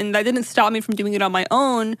doing it, and that didn't stop me from doing it on my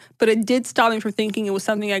own, but it did stop me from thinking it was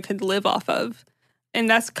something I could live off of. And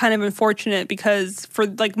that's kind of unfortunate because for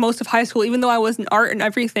like most of high school, even though I was in art and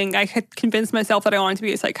everything, I had convinced myself that I wanted to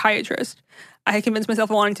be a psychiatrist. I had convinced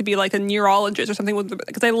myself I wanted to be like a neurologist or something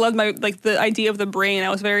because I loved the idea of the brain. I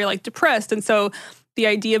was very like depressed, and so the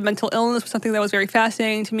idea of mental illness was something that was very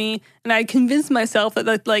fascinating to me. And I convinced myself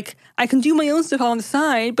that like I can do my own stuff on the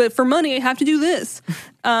side, but for money I have to do this.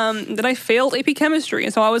 Then I failed AP chemistry,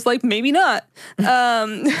 and so I was like, maybe not.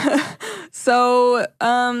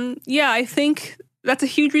 I think that's a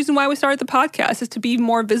huge reason why we started the podcast, is to be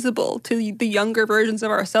more visible to the younger versions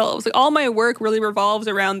of ourselves. Like, all my work really revolves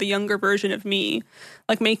around the younger version of me,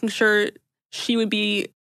 like making sure she would be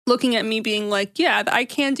looking at me being like, yeah, I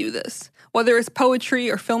can do this. whether it's poetry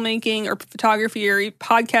or filmmaking or photography or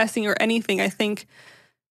podcasting or anything, I think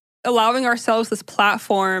allowing ourselves this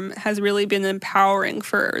platform has really been empowering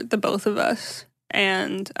for the both of us.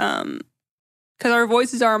 And because our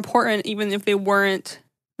voices are important even if they weren't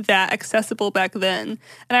that accessible back then.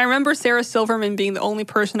 And I remember Sarah Silverman being the only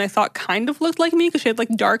person I thought kind of looked like me because she had like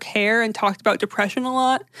dark hair and talked about depression a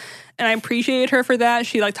lot. And I appreciated her for that.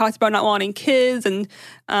 She like talked about not wanting kids and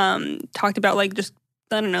talked about like just,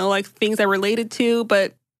 I don't know, like things I related to.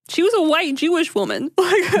 But she was a white Jewish woman.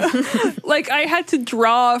 Like I had to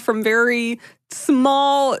draw from very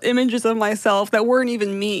small images of myself that weren't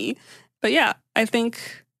even me. But yeah, I think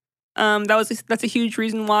that's a huge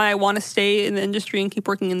reason why I want to stay in the industry and keep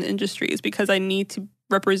working in the industry, is because I need to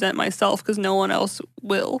represent myself because no one else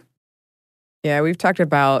will. Yeah, we've talked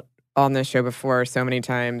about on this show before so many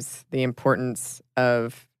times the importance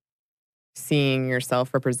of seeing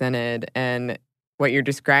yourself represented, and what you're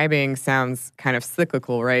describing sounds kind of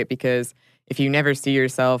cyclical, right? Because if you never see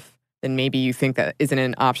yourself, then maybe you think that isn't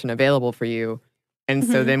an option available for you. And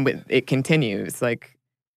so then it continues. Like,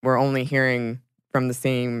 we're only hearing from the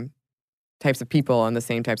same types of people and the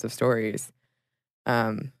same types of stories.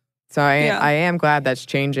 So I am glad that's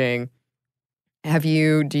changing.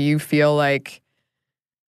 Do you feel like,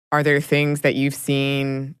 are there things that you've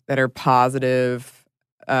seen that are positive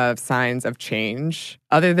signs of change,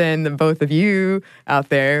 other than the both of you out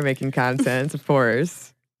there making content, of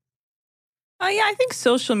course? Yeah, I think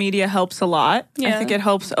social media helps a lot. I think it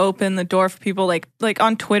helps open the door for people like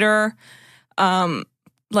on Twitter.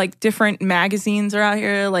 Like different magazines are out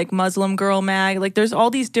here, like Muslim Girl Mag. Like there's all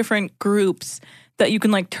these different groups that you can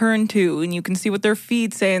like turn to, and you can see what their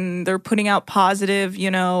feeds say, and they're putting out positive,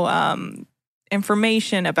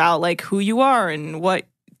 information about like who you are and what,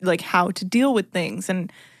 like how to deal with things. And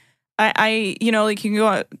I like you can go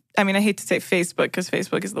out, I mean, I hate to say Facebook because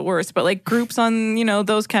Facebook is the worst, but like groups on,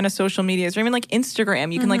 those kind of social medias, or even like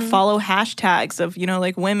Instagram, you can like follow hashtags of,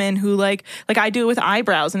 like women who like I do it with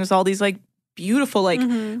eyebrows, and there's all these like beautiful like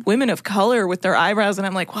women of color with their eyebrows, and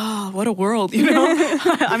I'm like, wow, what a world,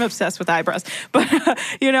 I'm obsessed with eyebrows, but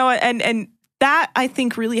and that I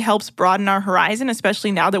think really helps broaden our horizon,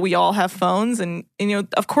 especially now that we all have phones, and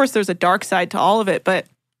of course there's a dark side to all of it, but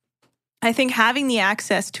I think having the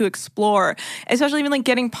access to explore, especially even like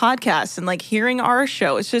getting podcasts and like hearing our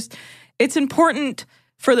show, it's important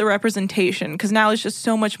for the representation, because now it's just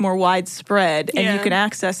so much more widespread and you can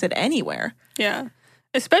access it anywhere. Yeah.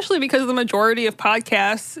 Especially because the majority of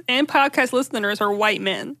podcasts and podcast listeners are white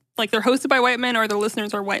men. Like, they're hosted by white men or their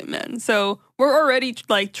listeners are white men. So we're already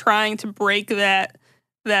like trying to break that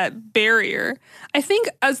barrier. I think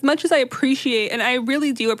as much as I appreciate, and I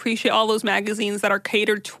really do appreciate all those magazines that are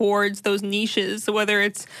catered towards those niches, whether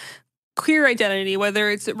it's queer identity, whether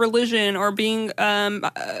it's religion, or being a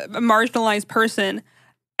marginalized person,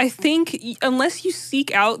 I think unless you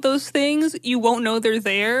seek out those things, you won't know they're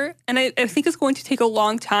there. And I think it's going to take a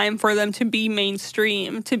long time for them to be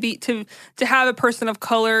mainstream, to have a person of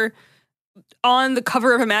color on the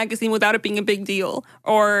cover of a magazine without it being a big deal.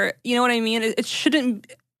 Or, you know what I mean? It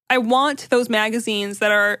shouldn't. I want those magazines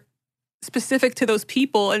that are specific to those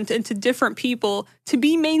people and to different people to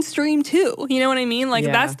be mainstream too. You know what I mean? Like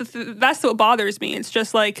that's what bothers me. It's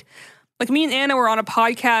just like me and Anna were on a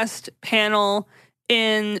podcast panel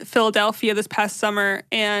in Philadelphia this past summer,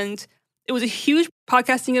 and it was a huge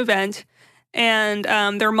podcasting event, and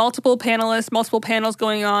there were multiple panels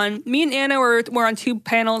going on. Me and Anna were on two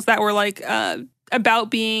panels that were like about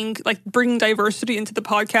being like bringing diversity into the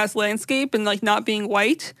podcast landscape and like not being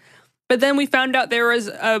white. But then we found out there was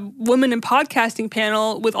a woman in podcasting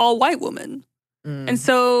panel with all white women. And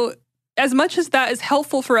so as much as that is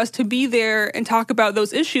helpful for us to be there and talk about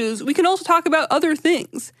those issues, we can also talk about other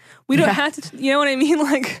things. We don't have to, you know what I mean?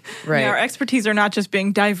 Like, right. Our expertise are not just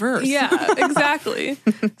being diverse. Yeah, exactly.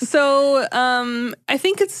 So I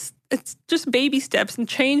think it's just baby steps, and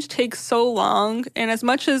change takes so long. And as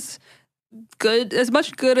much good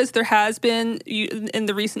as there has been in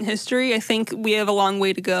the recent history, I think we have a long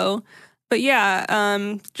way to go. But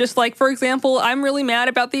yeah, just like, for example, I'm really mad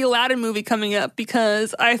about the Aladdin movie coming up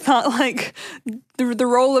because I thought like the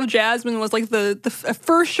role of Jasmine was like the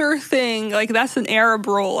for sure thing. Like, that's an Arab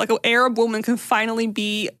role. Like, an Arab woman can finally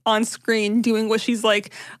be on screen doing what she's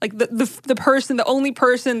like the only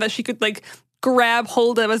person that she could like grab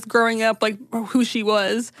hold of as growing up, like who she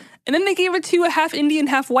was. And then they gave it to a half Indian,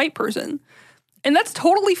 half white person. And that's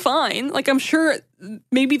totally fine. Like, I'm sure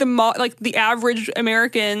maybe the average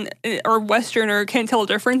American or Westerner can't tell a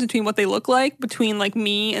difference between what they look like between like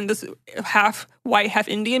me and this half white, half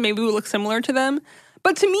Indian. Maybe we look similar to them.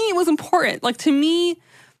 But to me, it was important. Like, to me,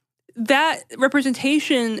 that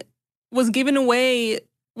representation was given away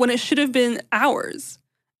when it should have been ours.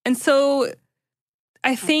 And so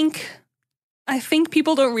I think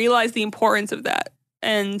people don't realize the importance of that.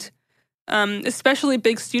 And especially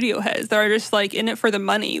big studio heads that are just like in it for the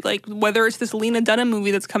money. Like whether it's this Lena Dunham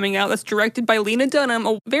movie that's coming out that's directed by Lena Dunham,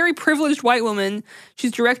 a very privileged white woman.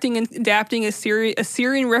 She's directing and adapting a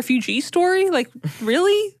Syrian refugee story. Like,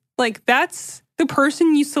 really? Like, that's the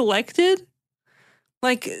person you selected?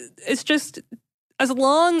 Like, it's just, as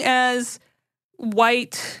long as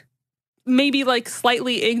white, maybe like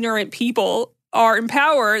slightly ignorant people are in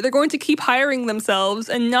power, they're going to keep hiring themselves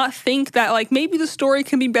and not think that like maybe the story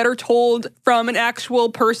can be better told from an actual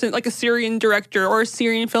person, like a Syrian director or a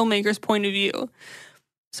Syrian filmmaker's point of view.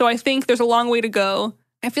 So I think there's a long way to go.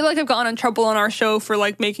 I feel like I've gotten in trouble on our show for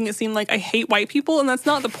like making it seem like I hate white people, and that's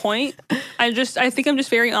not the point. I think I'm just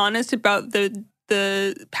very honest about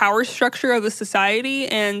the power structure of the society,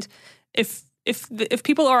 and if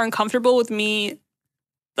people are uncomfortable with me,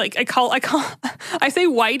 like I say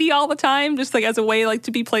whitey all the time, just like as a way like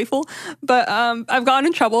to be playful, but I've gotten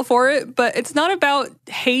in trouble for it. But it's not about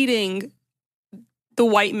hating the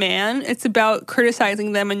white man. It's about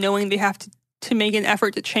criticizing them and knowing they have to make an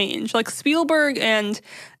effort to change. Like Spielberg and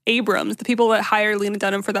Abrams, the people that hired Lena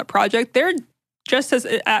Dunham for that project, they're just as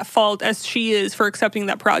at fault as she is for accepting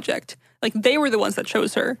that project. Like they were the ones that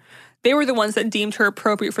chose her. They were the ones that deemed her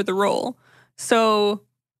appropriate for the role. So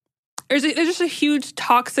there's just a huge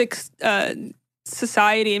toxic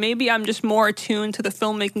society. Maybe I'm just more attuned to the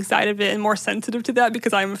filmmaking side of it and more sensitive to that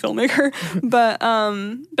because I'm a filmmaker.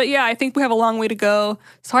 But yeah, I think we have a long way to go.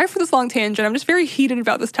 Sorry for this long tangent. I'm just very heated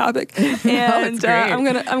about this topic, and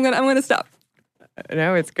I'm gonna stop.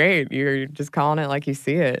 No, it's great. You're just calling it like you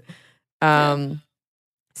see it.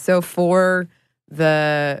 So for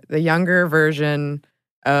the younger version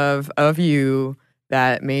of you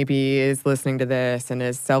that maybe is listening to this and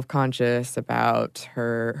is self-conscious about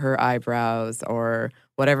her eyebrows or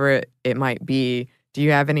whatever it might be, do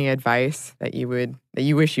you have any advice that you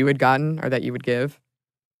wish you had gotten or that you would give?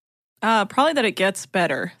 Probably that it gets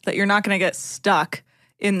better, that you're not going to get stuck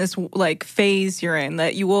in this like phase you're in,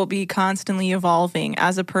 that you will be constantly evolving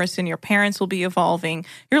as a person. Your parents will be evolving.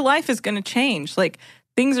 Your life is going to change. Like,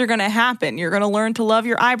 things are going to happen. You're going to learn to love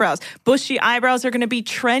your eyebrows. Bushy eyebrows are going to be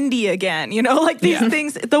trendy again. You know, like these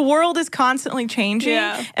things, the world is constantly changing,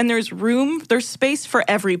 and there's space for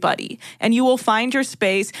everybody. And you will find your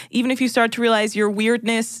space, even if you start to realize your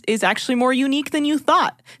weirdness is actually more unique than you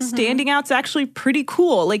thought. Mm-hmm. Standing out's actually pretty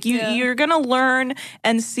cool. Like you're going to learn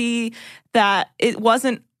and see that it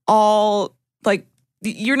wasn't all like,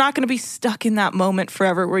 you're not going to be stuck in that moment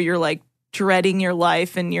forever where you're like, dreading your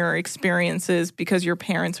life and your experiences because your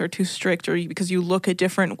parents are too strict or because you look a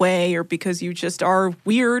different way or because you just are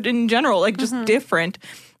weird in general, like just different.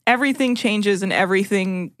 Everything changes and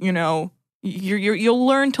everything, you know, you'll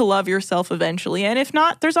learn to love yourself eventually. And if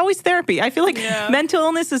not, there's always therapy. I feel like mental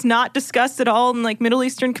illness is not discussed at all in like Middle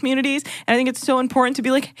Eastern communities. And I think it's so important to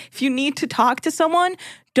be like, if you need to talk to someone,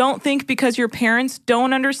 don't think because your parents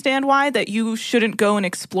don't understand why that you shouldn't go and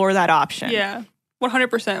explore that option. Yeah.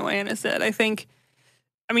 100% what Anna said. I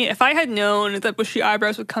mean, if I had known that bushy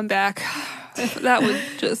eyebrows would come back, that would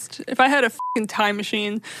just, if I had a fucking time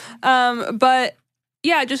machine. But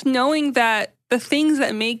yeah, just knowing that the things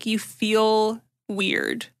that make you feel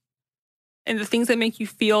weird and the things that make you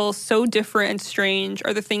feel so different and strange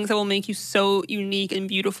are the things that will make you so unique and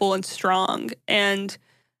beautiful and strong. And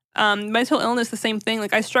mental illness, the same thing.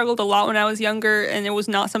 Like I struggled a lot when I was younger and it was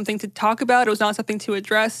not something to talk about. It was not something to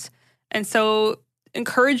address. And so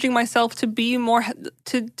encouraging myself to be more,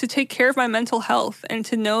 to take care of my mental health and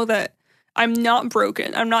to know that I'm not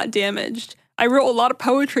broken, I'm not damaged. I wrote a lot of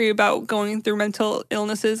poetry about going through mental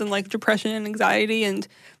illnesses and like depression and anxiety and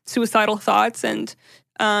suicidal thoughts. And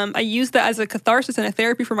I used that as a catharsis and a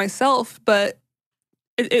therapy for myself, but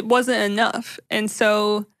it wasn't enough. And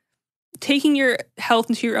so taking your health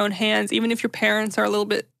into your own hands, even if your parents are a little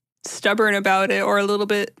bit stubborn about it or a little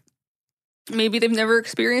bit, maybe they've never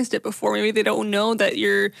experienced it before. Maybe they don't know that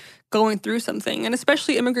you're going through something. And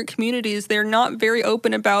especially immigrant communities, they're not very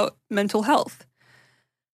open about mental health.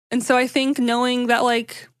 And so I think knowing that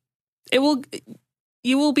like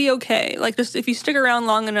you will be okay. Like just if you stick around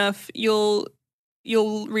long enough, you'll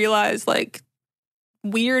realize like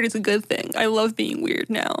weird is a good thing. I love being weird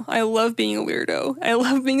now. I love being a weirdo. I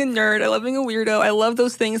love being a nerd. I love being a weirdo. I love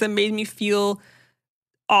those things that made me feel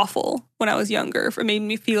awful when I was younger. It made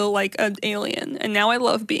me feel like an alien. And now I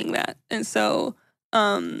love being that. And so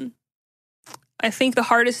I think the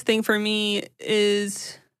hardest thing for me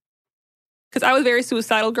is because I was very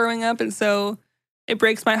suicidal growing up. And so it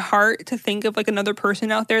breaks my heart to think of like another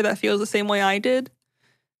person out there that feels the same way I did.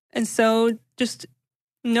 And so just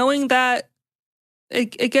knowing that I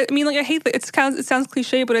hate that it sounds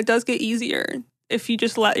cliche, but it does get easier if you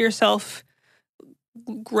just let yourself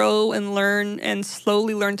grow and learn and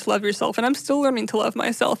slowly learn to love yourself. And I'm still learning to love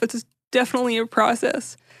myself. It's definitely a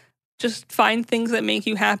process. Just find things that make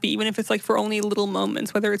you happy, even if it's like for only little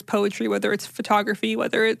moments, whether it's poetry, whether it's photography,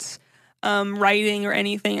 whether it's writing or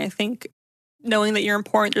anything. I think knowing that you're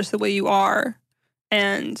important just the way you are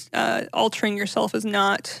and altering yourself is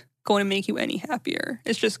not going to make you any happier.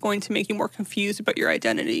 It's just going to make you more confused about your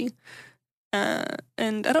identity. And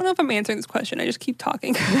I don't know if I'm answering this question. I just keep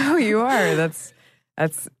talking. No, you are. That's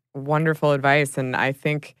wonderful advice. And I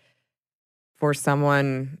think for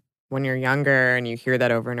someone when you're younger and you hear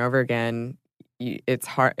that over and over again, it's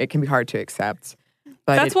hard. It can be hard to accept.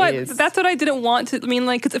 But that's what I didn't want to. I mean,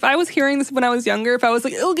 like, because if I was hearing this when I was younger, if I was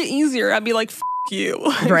like, it'll get easier, I'd be like, F you.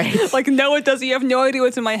 Right. Like, no, it doesn't. You have no idea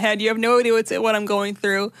what's in my head. You have no idea what I'm going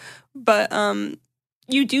through. But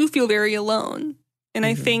you do feel very alone. And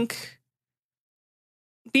I think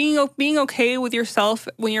being okay with yourself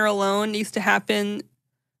when you're alone needs to happen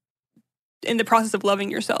in the process of loving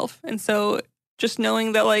yourself. And so just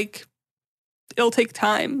knowing that, like, it'll take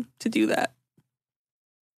time to do that.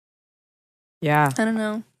 Yeah. I don't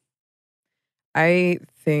know. I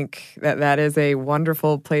think that is a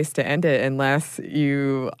wonderful place to end it, unless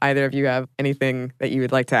either of you have anything that you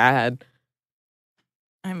would like to add.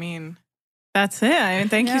 I mean, that's it. I mean,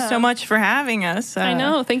 thank you so much for having us. I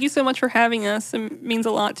know. Thank you so much for having us. It means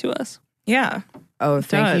a lot to us. Yeah. Oh,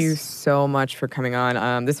 thank you so much for coming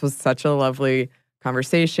on. This was such a lovely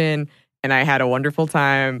conversation, and I had a wonderful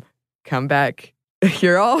time. Come back.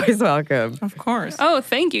 You're always welcome. Of course. Oh,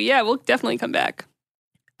 thank you. Yeah, we'll definitely come back.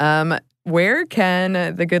 Where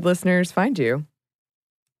can the good listeners find you?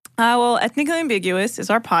 Well, Ethnically Ambiguous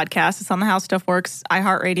is our podcast. It's on the How Stuff Works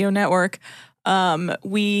iHeartRadio network. We're on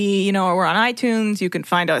iTunes. You can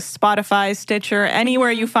find us Spotify, Stitcher,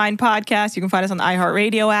 anywhere you find podcasts. You can find us on the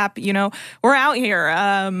iHeartRadio app. We're out here.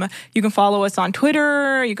 You can follow us on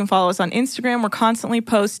Twitter. You can follow us on Instagram. We're constantly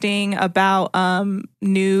posting about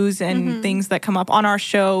news and things that come up on our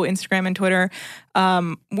show, Instagram and Twitter.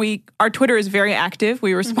 Our Twitter is very active.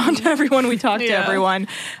 We respond to everyone. We talk to everyone.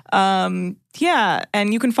 And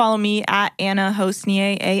you can follow me at Anna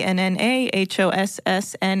Hossnieh, ANNAHOSSNIEH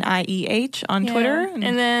on Twitter.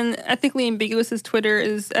 And then Ethnically Ambiguous's Twitter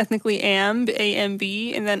is Ethnically Amb,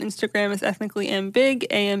 AMB, and then Instagram is Ethnically Ambig,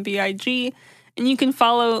 AMBIG. And you can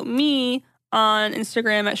follow me on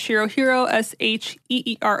Instagram at ShiroHero,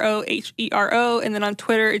 SHEEROHERO, and then on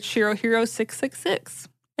Twitter it's ShiroHero666.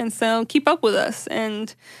 And so keep up with us.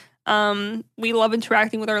 And we love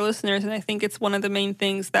interacting with our listeners. And I think it's one of the main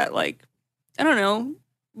things that, like, I don't know,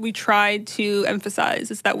 we tried to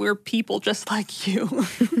emphasize is that we're people just like you.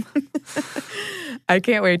 I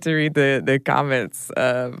can't wait to read the comments,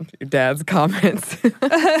 your dad's comments.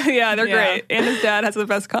 Yeah, they're great. And his dad has the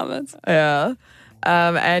best comments. Yeah.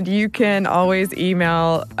 And you can always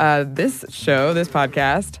email this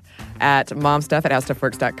podcast, at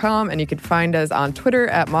momstuff@howstuffworks.com. And you can find us on Twitter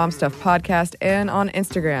at momstuffpodcast and on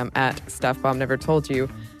Instagram at stuffmomnevertoldyou.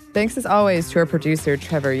 Thanks as always to our producer,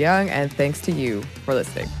 Trevor Young, and thanks to you for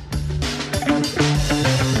listening.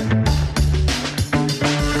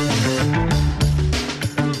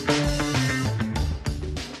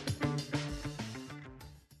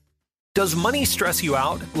 Does money stress you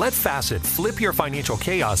out? Let Facet flip your financial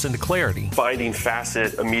chaos into clarity. Finding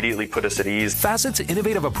Facet immediately put us at ease. Facet's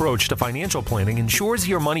innovative approach to financial planning ensures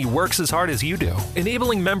your money works as hard as you do,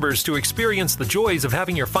 enabling members to experience the joys of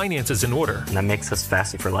having your finances in order. And that makes us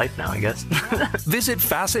Facet for life now, I guess. Visit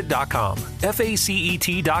Facet.com,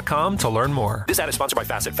 FACET.com to learn more. This ad is sponsored by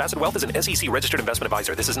Facet. Facet Wealth is an SEC-registered investment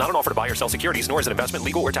advisor. This is not an offer to buy or sell securities, nor is it investment,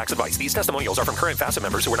 legal, or tax advice. These testimonials are from current Facet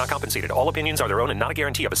members who are not compensated. All opinions are their own and not a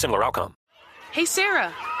guarantee of a similar outcome. Hey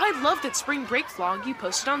Sarah, I loved that spring break vlog you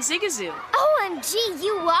posted on Zigazoo. OMG,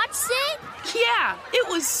 you watched it? Yeah, it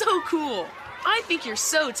was so cool. I think you're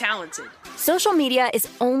so talented. Social media is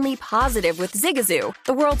only positive with Zigazoo,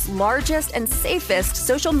 the world's largest and safest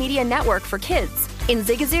social media network for kids. In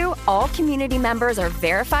Zigazoo, all community members are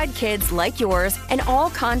verified kids like yours, and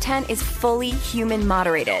all content is fully human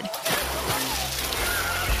moderated.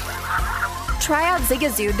 Try out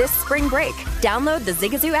Zigazoo this spring break. Download the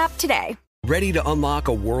Zigazoo app today. Ready to unlock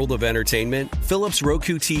a world of entertainment? Philips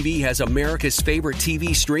Roku TV has America's favorite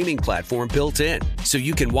TV streaming platform built in, so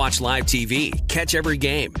you can watch live TV, catch every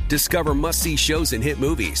game, discover must-see shows and hit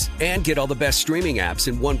movies, and get all the best streaming apps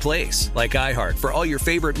in one place, like iHeart for all your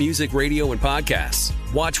favorite music, radio, and podcasts.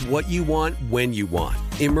 Watch what you want, when you want.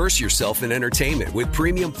 Immerse yourself in entertainment with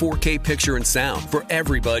premium 4K picture and sound for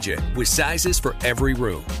every budget, with sizes for every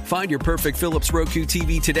room. Find your perfect Philips Roku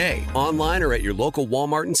TV today, online or at your local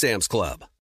Walmart and Sam's Club.